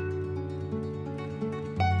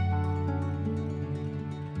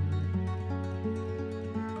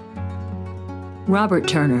 Robert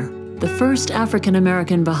Turner, the first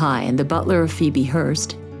African-American Baha'i and the butler of Phoebe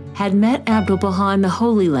Hearst, had met Abdu'l-Bahá in the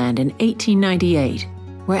Holy Land in 1898,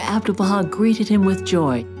 where Abdu'l-Bahá greeted him with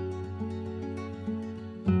joy.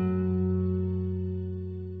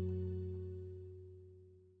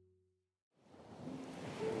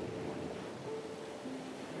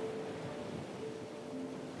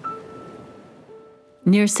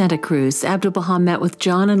 Near Santa Cruz, Abdu'l-Bahá met with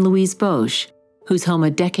John and Louise Bosch, whose home a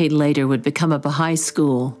decade later would become a Baha'i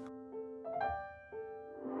school.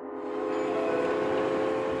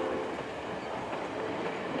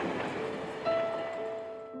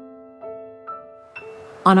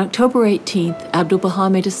 On October 18th,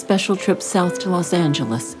 Abdu'l-Bahá made a special trip south to Los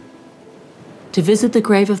Angeles to visit the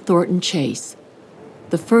grave of Thornton Chase,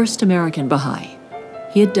 the first American Baha'i.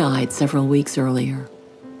 He had died several weeks earlier.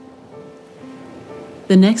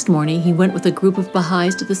 The next morning, he went with a group of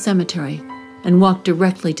Baha'is to the cemetery and walked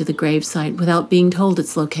directly to the gravesite without being told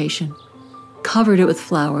its location, covered it with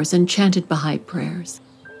flowers and chanted Baha'i prayers.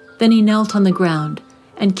 Then he knelt on the ground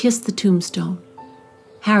and kissed the tombstone.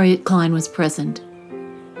 Harriet Klein was present.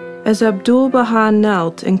 As Abdu'l-Bahá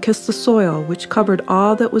knelt and kissed the soil which covered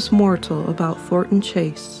all that was mortal about Thornton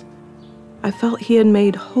Chase, I felt he had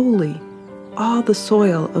made holy all the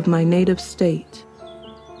soil of my native state.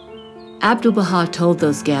 Abdu'l-Bahá told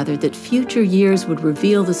those gathered that future years would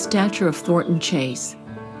reveal the stature of Thornton Chase,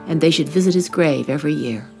 and they should visit his grave every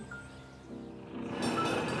year.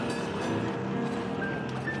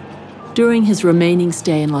 During his remaining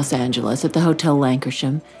stay in Los Angeles at the Hotel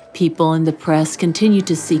Lancashire, people and the press continued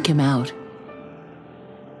to seek him out.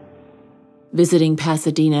 Visiting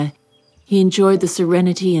Pasadena, he enjoyed the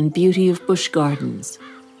serenity and beauty of Busch Gardens.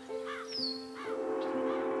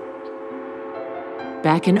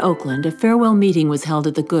 Back in Oakland, a farewell meeting was held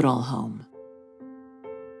at the Goodall home.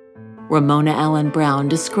 Ramona Allen Brown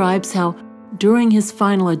describes how, during his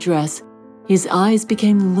final address, his eyes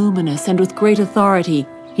became luminous, and with great authority,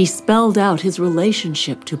 he spelled out his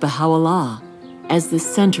relationship to Bahá'u'lláh as the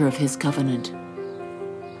center of his covenant.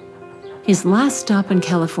 His last stop in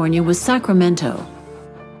California was Sacramento.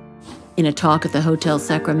 In a talk at the Hotel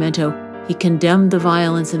Sacramento, he condemned the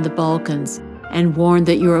violence in the Balkans and warned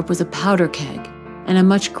that Europe was a powder keg, and a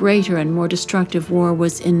much greater and more destructive war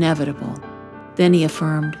was inevitable. Then he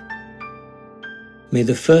affirmed, "May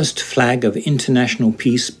the first flag of international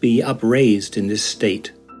peace be upraised in this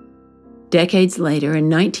state." Decades later, in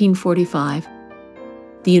 1945,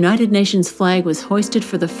 the United Nations flag was hoisted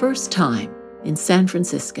for the first time in San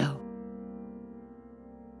Francisco.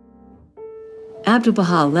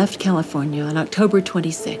 Abdu'l-Bahá left California on October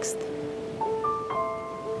 26th.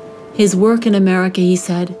 His work in America, he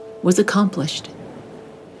said, was accomplished.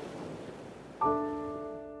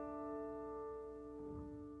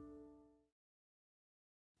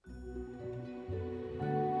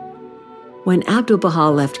 When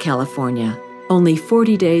Abdu'l-Bahá left California, only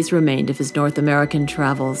 40 days remained of his North American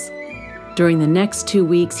travels. During the next 2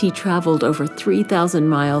 weeks, he traveled over 3,000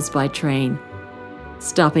 miles by train,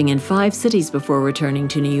 stopping in 5 cities before returning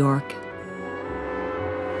to New York.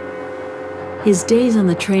 His days on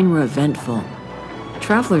the train were eventful.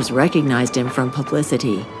 Travelers recognized him from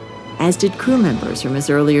publicity, as did crew members from his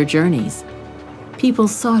earlier journeys. People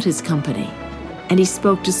sought his company, and he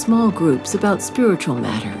spoke to small groups about spiritual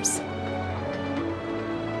matters.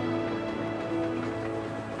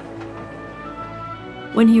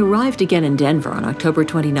 When he arrived again in Denver on October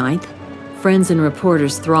 29th, friends and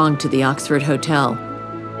reporters thronged to the Oxford Hotel.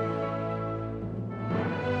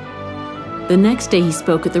 The next day he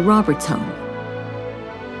spoke at the Roberts Home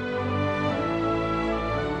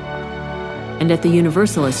and at the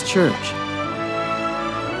Universalist Church.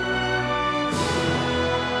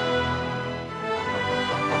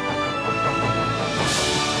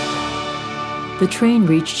 The train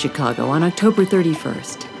reached Chicago on October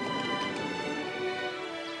 31st.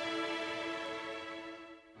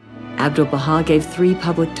 Abdu'l-Bahá gave 3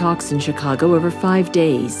 public talks in Chicago over 5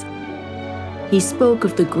 days. He spoke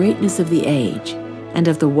of the greatness of the age and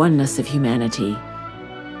of the oneness of humanity.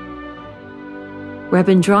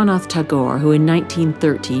 Rabindranath Tagore, who in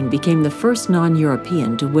 1913 became the first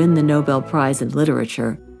non-European to win the Nobel Prize in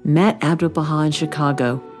Literature, met Abdu'l-Bahá in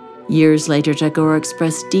Chicago. Years later, Tagore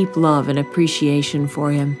expressed deep love and appreciation for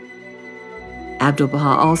him.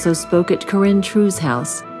 Abdu'l-Bahá also spoke at Corinne True's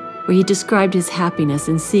house, where he described his happiness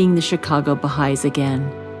in seeing the Chicago Baha'is again.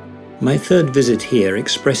 My third visit here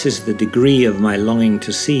expresses the degree of my longing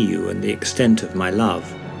to see you and the extent of my love.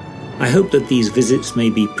 I hope that these visits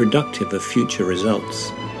may be productive of future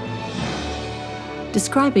results.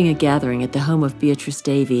 Describing a gathering at the home of Beatrice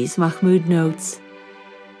Davies, Mahmoud notes,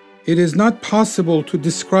 "It is not possible to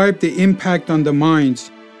describe the impact on the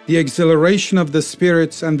minds the exhilaration of the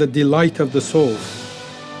spirits and the delight of the soul.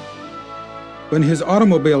 When his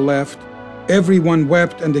automobile left, everyone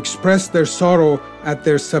wept and expressed their sorrow at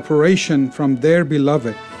their separation from their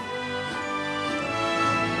beloved.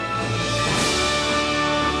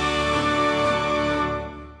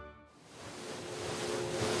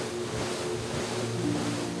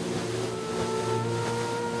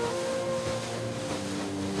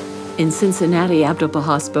 In Cincinnati,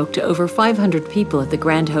 Abdu'l-Bahá spoke to over 500 people at the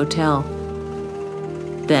Grand Hotel.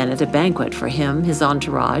 Then at a banquet for him, his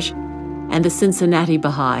entourage, and the Cincinnati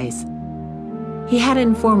Baha'is. He had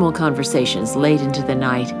informal conversations late into the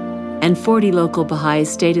night, and 40 local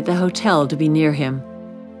Baha'is stayed at the hotel to be near him.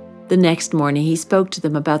 The next morning, he spoke to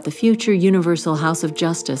them about the future Universal House of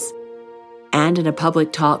Justice, and in a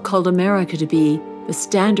public talk called America to be the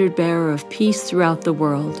standard bearer of peace throughout the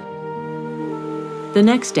world. The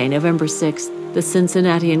next day, November 6th, the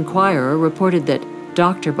Cincinnati Enquirer reported that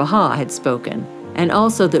Dr. Bahá had spoken, and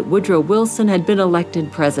also that Woodrow Wilson had been elected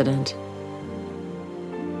president.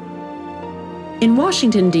 In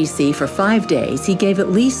Washington, D.C., for 5 days, he gave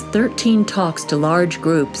at least 13 talks to large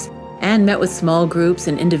groups and met with small groups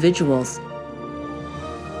and individuals.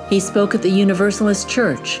 He spoke at the Universalist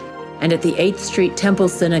Church and at the 8th Street Temple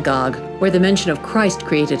Synagogue, where the mention of Christ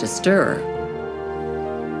created a stir.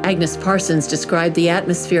 Agnes Parsons described the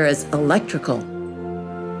atmosphere as electrical.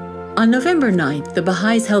 On November 9th, the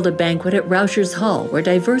Baha'is held a banquet at Rauscher's Hall where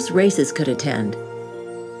diverse races could attend.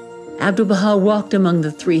 Abdu'l-Bahá walked among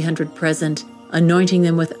the 300 present, anointing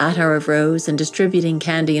them with attar of rose and distributing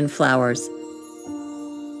candy and flowers.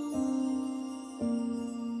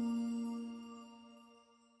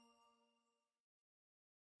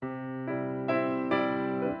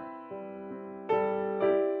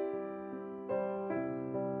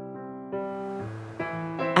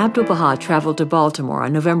 Abdu'l-Bahá traveled to Baltimore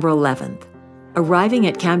on November 11th, arriving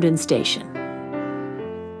at Camden Station.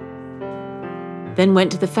 Then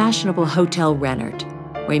went to the fashionable Hotel Rennert,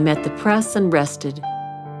 where he met the press and rested.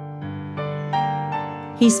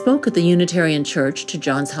 He spoke at the Unitarian Church to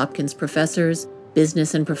Johns Hopkins professors,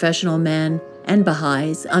 business and professional men, and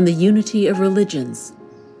Baha'is on the unity of religions.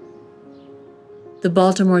 The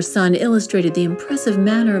Baltimore Sun illustrated the impressive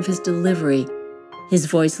manner of his delivery, his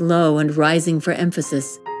voice low and rising for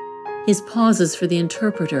emphasis, his pauses for the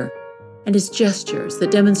interpreter, and his gestures that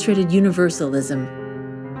demonstrated universalism.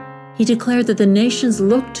 He declared that the nations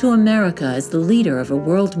looked to America as the leader of a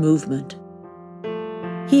world movement.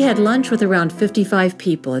 He had lunch with around 55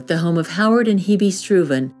 people at the home of Howard and Hebe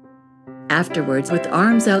Struven. Afterwards, with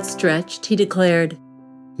arms outstretched, he declared,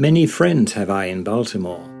 "Many friends have I in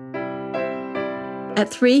Baltimore." At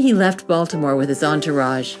 3, he left Baltimore with his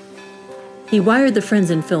entourage. He wired the friends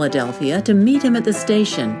in Philadelphia to meet him at the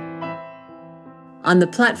station. On the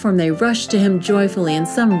platform, they rushed to him joyfully, and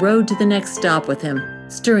some rode to the next stop with him,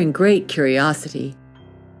 stirring great curiosity.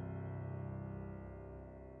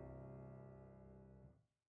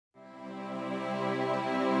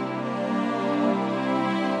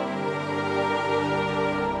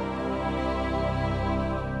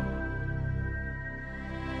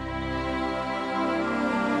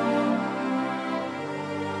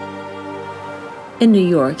 In New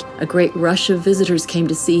York, a great rush of visitors came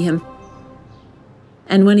to see him,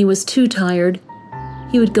 and when he was too tired,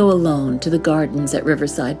 he would go alone to the gardens at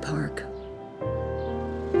Riverside Park.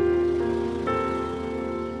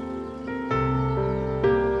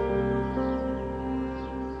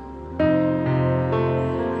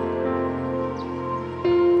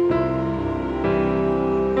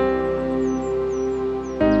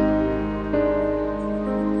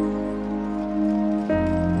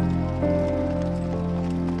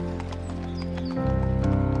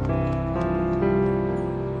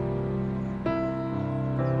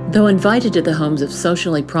 Though invited to the homes of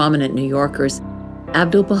socially prominent New Yorkers,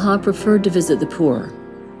 Abdu'l-Bahá preferred to visit the poor.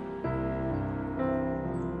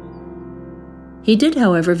 He did,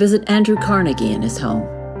 however, visit Andrew Carnegie in his home.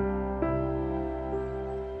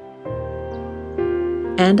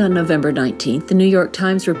 And on November 19th, the New York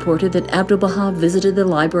Times reported that Abdu'l-Bahá visited the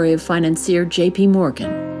library of financier J.P.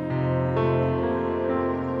 Morgan.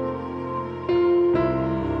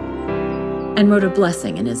 And wrote a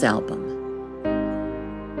blessing in his album.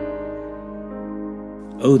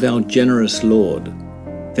 O thou generous Lord,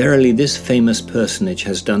 verily this famous personage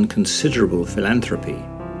has done considerable philanthropy.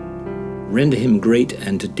 Render him great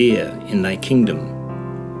and dear in thy kingdom.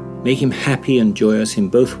 Make him happy and joyous in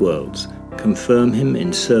both worlds. Confirm him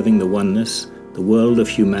in serving the oneness, the world of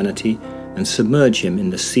humanity, and submerge him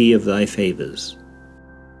in the sea of thy favors.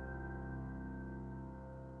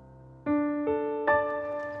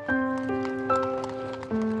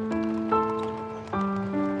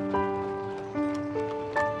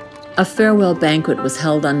 A farewell banquet was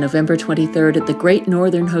held on November 23rd at the Great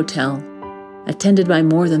Northern Hotel, attended by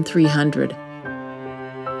more than 300.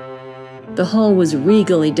 The hall was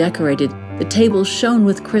regally decorated, the tables shone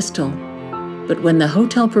with crystal. But when the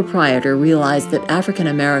hotel proprietor realized that African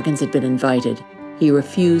Americans had been invited, he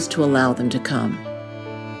refused to allow them to come.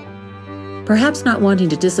 Perhaps not wanting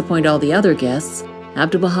to disappoint all the other guests,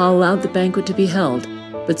 Abdu'l-Bahá allowed the banquet to be held,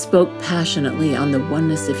 but spoke passionately on the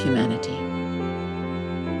oneness of humanity.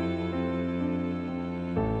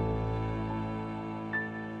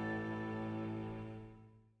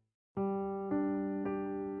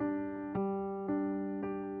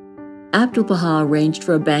 Abdu'l-Bahá arranged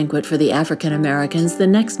for a banquet for the African Americans the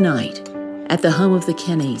next night at the home of the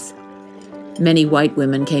Kinneys. Many white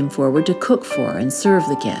women came forward to cook for and serve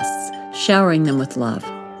the guests, showering them with love.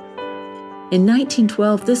 In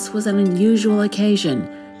 1912, this was an unusual occasion,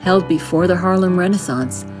 held before the Harlem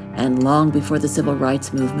Renaissance and long before the Civil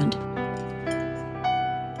Rights Movement.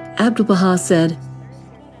 Abdu'l-Bahá said,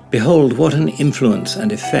 "Behold what an influence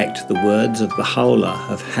and effect the words of Bahá'u'lláh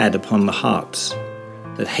have had upon the hearts,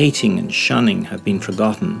 that hating and shunning have been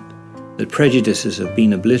forgotten, that prejudices have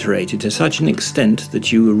been obliterated to such an extent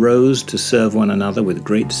that you arose to serve one another with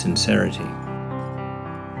great sincerity."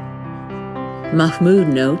 Mahmoud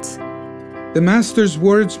notes, "The Master's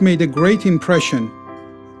words made a great impression.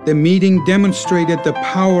 The meeting demonstrated the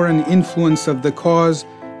power and influence of the cause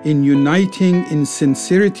in uniting in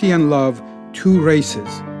sincerity and love two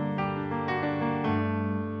races."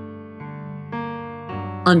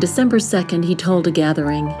 On December 2nd, he told a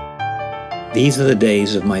gathering, "These are the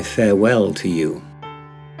days of my farewell to you.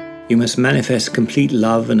 You must manifest complete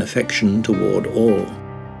love and affection toward all.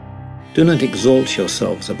 Do not exalt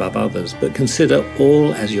yourselves above others, but consider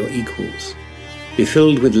all as your equals. Be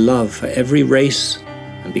filled with love for every race,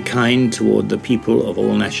 and be kind toward the people of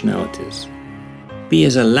all nationalities. Be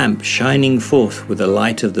as a lamp shining forth with the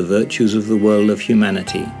light of the virtues of the world of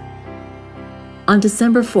humanity." On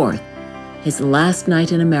December 4th, his last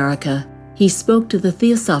night in America, he spoke to the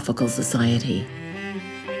Theosophical Society.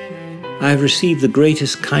 "I have received the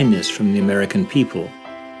greatest kindness from the American people.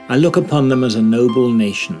 I look upon them as a noble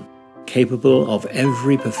nation, capable of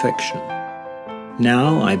every perfection.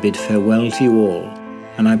 Now I bid farewell to you all,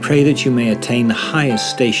 and I pray that you may attain the highest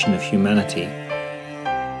station of humanity.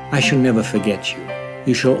 I shall never forget you.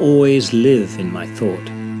 You shall always live in my thought."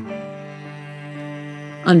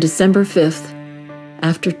 On December 5th,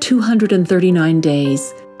 after 239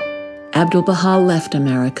 days, Abdu'l-Bahá left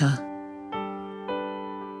America.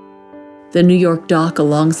 The New York dock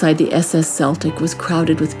alongside the SS Celtic was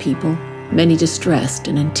crowded with people, many distressed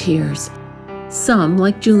and in tears. Some,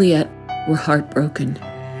 like Juliet, were heartbroken.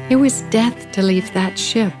 "It was death to leave that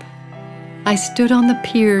ship. I stood on the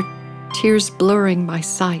pier, tears blurring my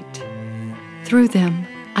sight. Through them,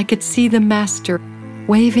 I could see the Master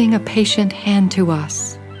waving a patient hand to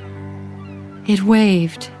us. It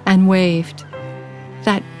waved and waved,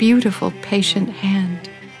 that beautiful patient hand,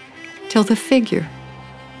 till the figure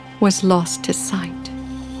was lost to sight."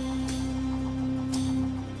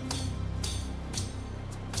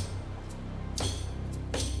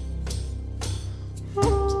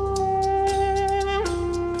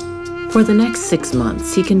 For the next 6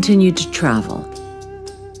 months, he continued to travel,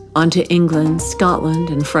 on to England, Scotland,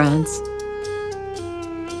 and France,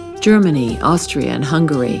 Germany, Austria, and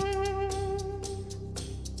Hungary,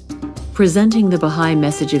 presenting the Bahá'í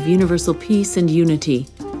message of universal peace and unity.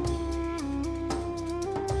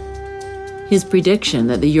 His prediction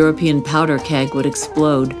that the European powder keg would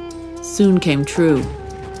explode soon came true.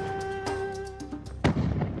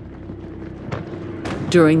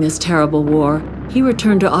 During this terrible war, he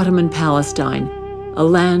returned to Ottoman Palestine, a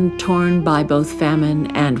land torn by both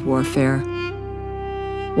famine and warfare.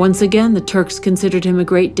 Once again, the Turks considered him a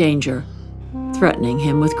great danger, threatening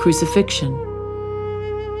him with crucifixion.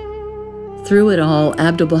 Through it all,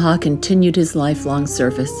 Abdu'l-Bahá continued his lifelong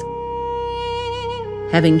service.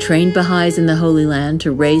 Having trained Baha'is in the Holy Land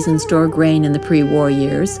to raise and store grain in the pre-war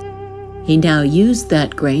years, he now used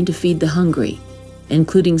that grain to feed the hungry,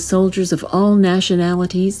 including soldiers of all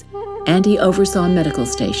nationalities, and he oversaw medical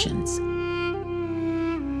stations.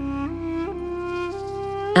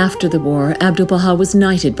 After the war, Abdu'l-Bahá was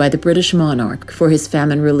knighted by the British monarch for his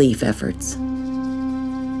famine relief efforts.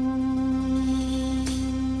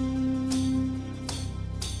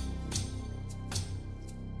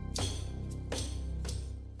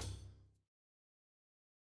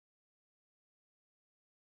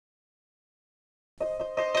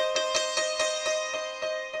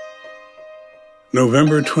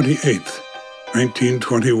 November 28th,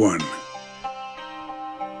 1921.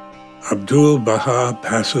 Abdu'l-Bahá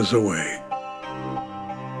passes away.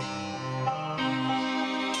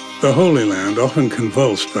 The Holy Land, often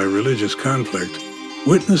convulsed by religious conflict,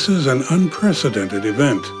 witnesses an unprecedented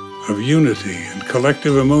event of unity and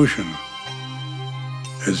collective emotion.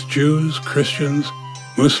 As Jews, Christians,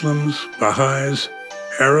 Muslims, Baha'is,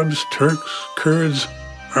 Arabs, Turks, Kurds,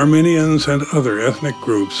 Armenians, and other ethnic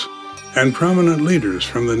groups, and prominent leaders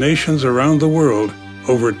from the nations around the world,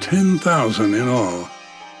 over 10,000 in all,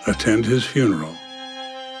 attend his funeral,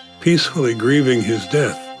 peacefully grieving his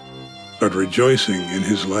death, but rejoicing in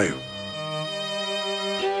his life.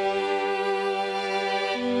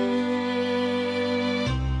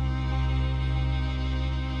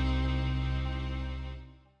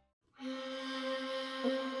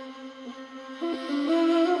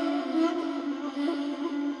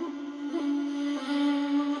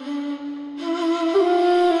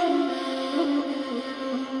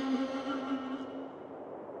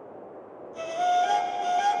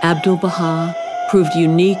 Abdu'l-Bahá proved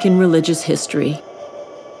unique in religious history.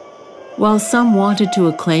 While some wanted to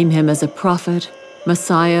acclaim him as a prophet,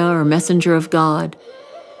 Messiah, or messenger of God,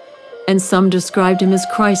 and some described him as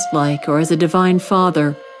Christ-like or as a divine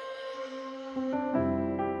father,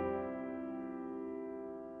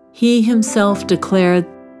 he himself declared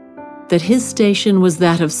that his station was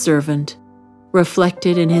that of servant,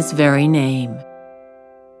 reflected in his very name,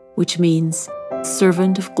 which means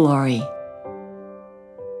servant of glory.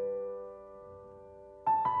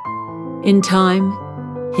 In time,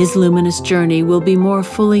 his luminous journey will be more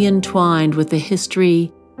fully entwined with the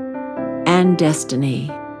history and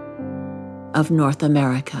destiny of North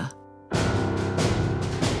America.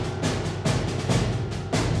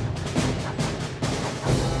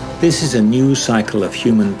 This is a new cycle of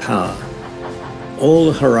human power. All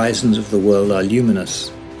the horizons of the world are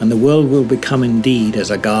luminous, and the world will become indeed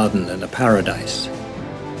as a garden and a paradise.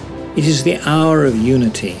 It is the hour of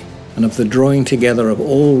unity and of the drawing together of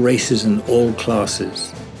all races and all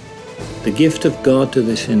classes. The gift of God to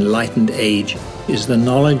this enlightened age is the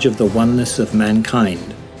knowledge of the oneness of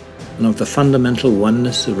mankind and of the fundamental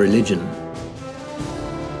oneness of religion.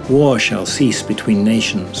 War shall cease between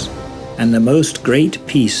nations, and the most great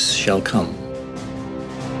peace shall come.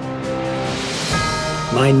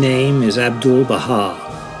 My name is Abdu'l-Bahá.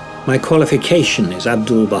 My qualification is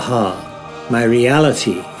Abdu'l-Bahá. My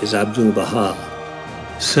reality is Abdu'l-Bahá.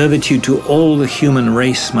 Servitude to all the human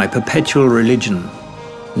race, my perpetual religion.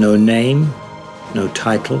 No name, no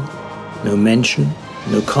title, no mention,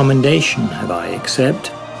 no commendation have I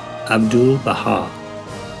except Abdu'l-Bahá.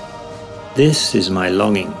 This is my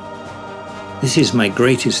longing. This is my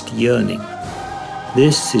greatest yearning.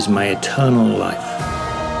 This is my eternal life.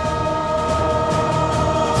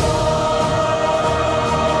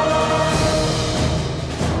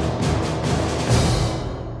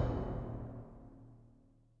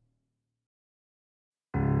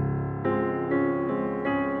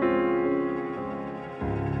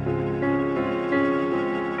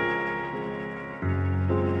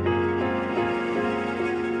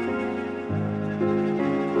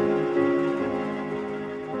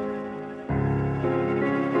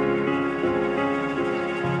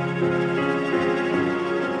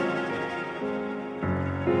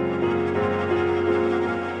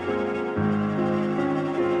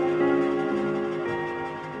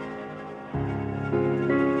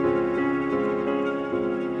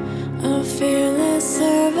 A fearless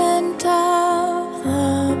servant of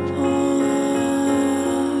the poor,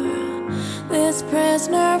 this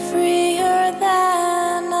prisoner freer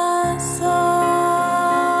than a soul,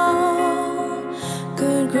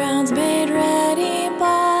 good grounds made ready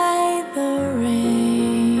by the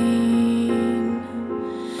rain,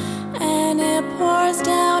 and it pours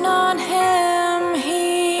down on him.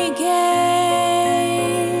 He gave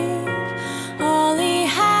all he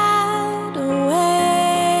had away.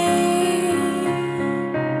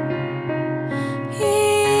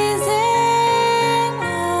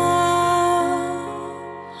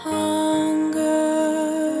 Hunger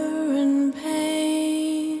and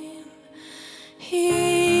pain,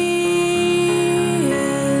 he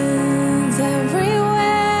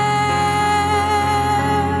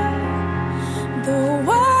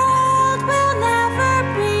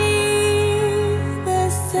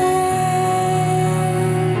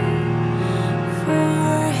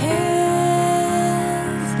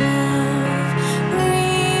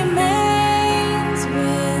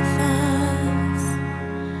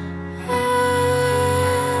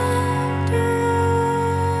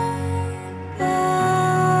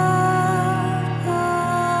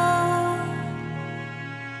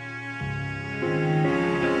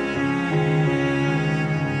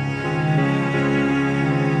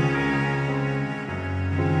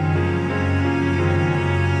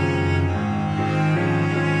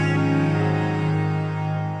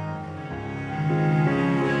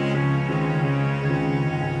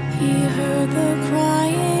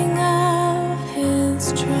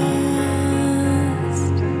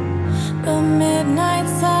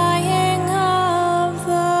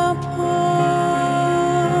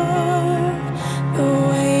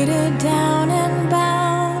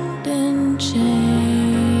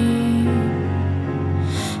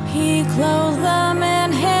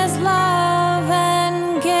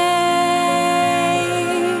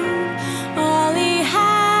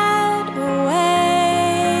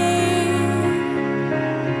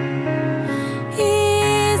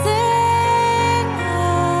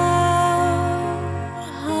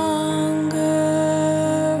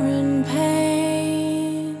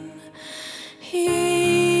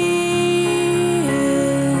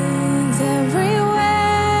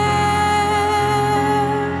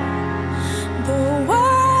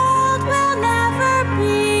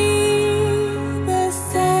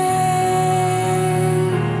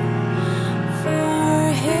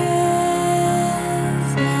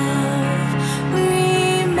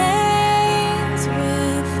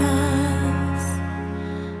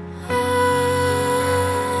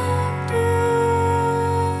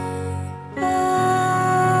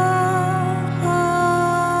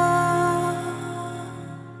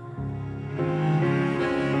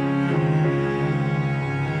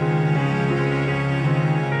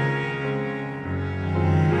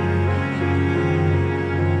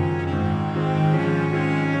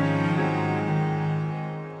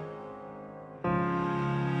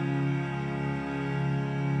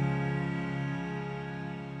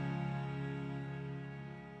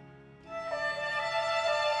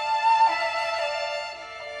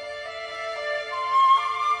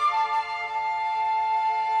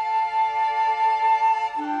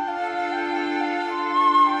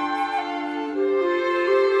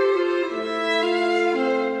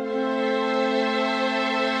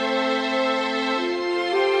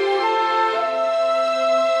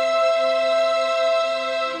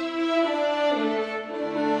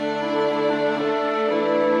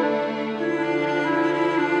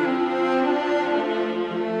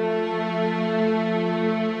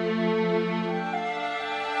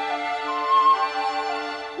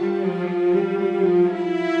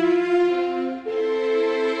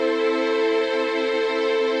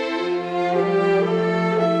you.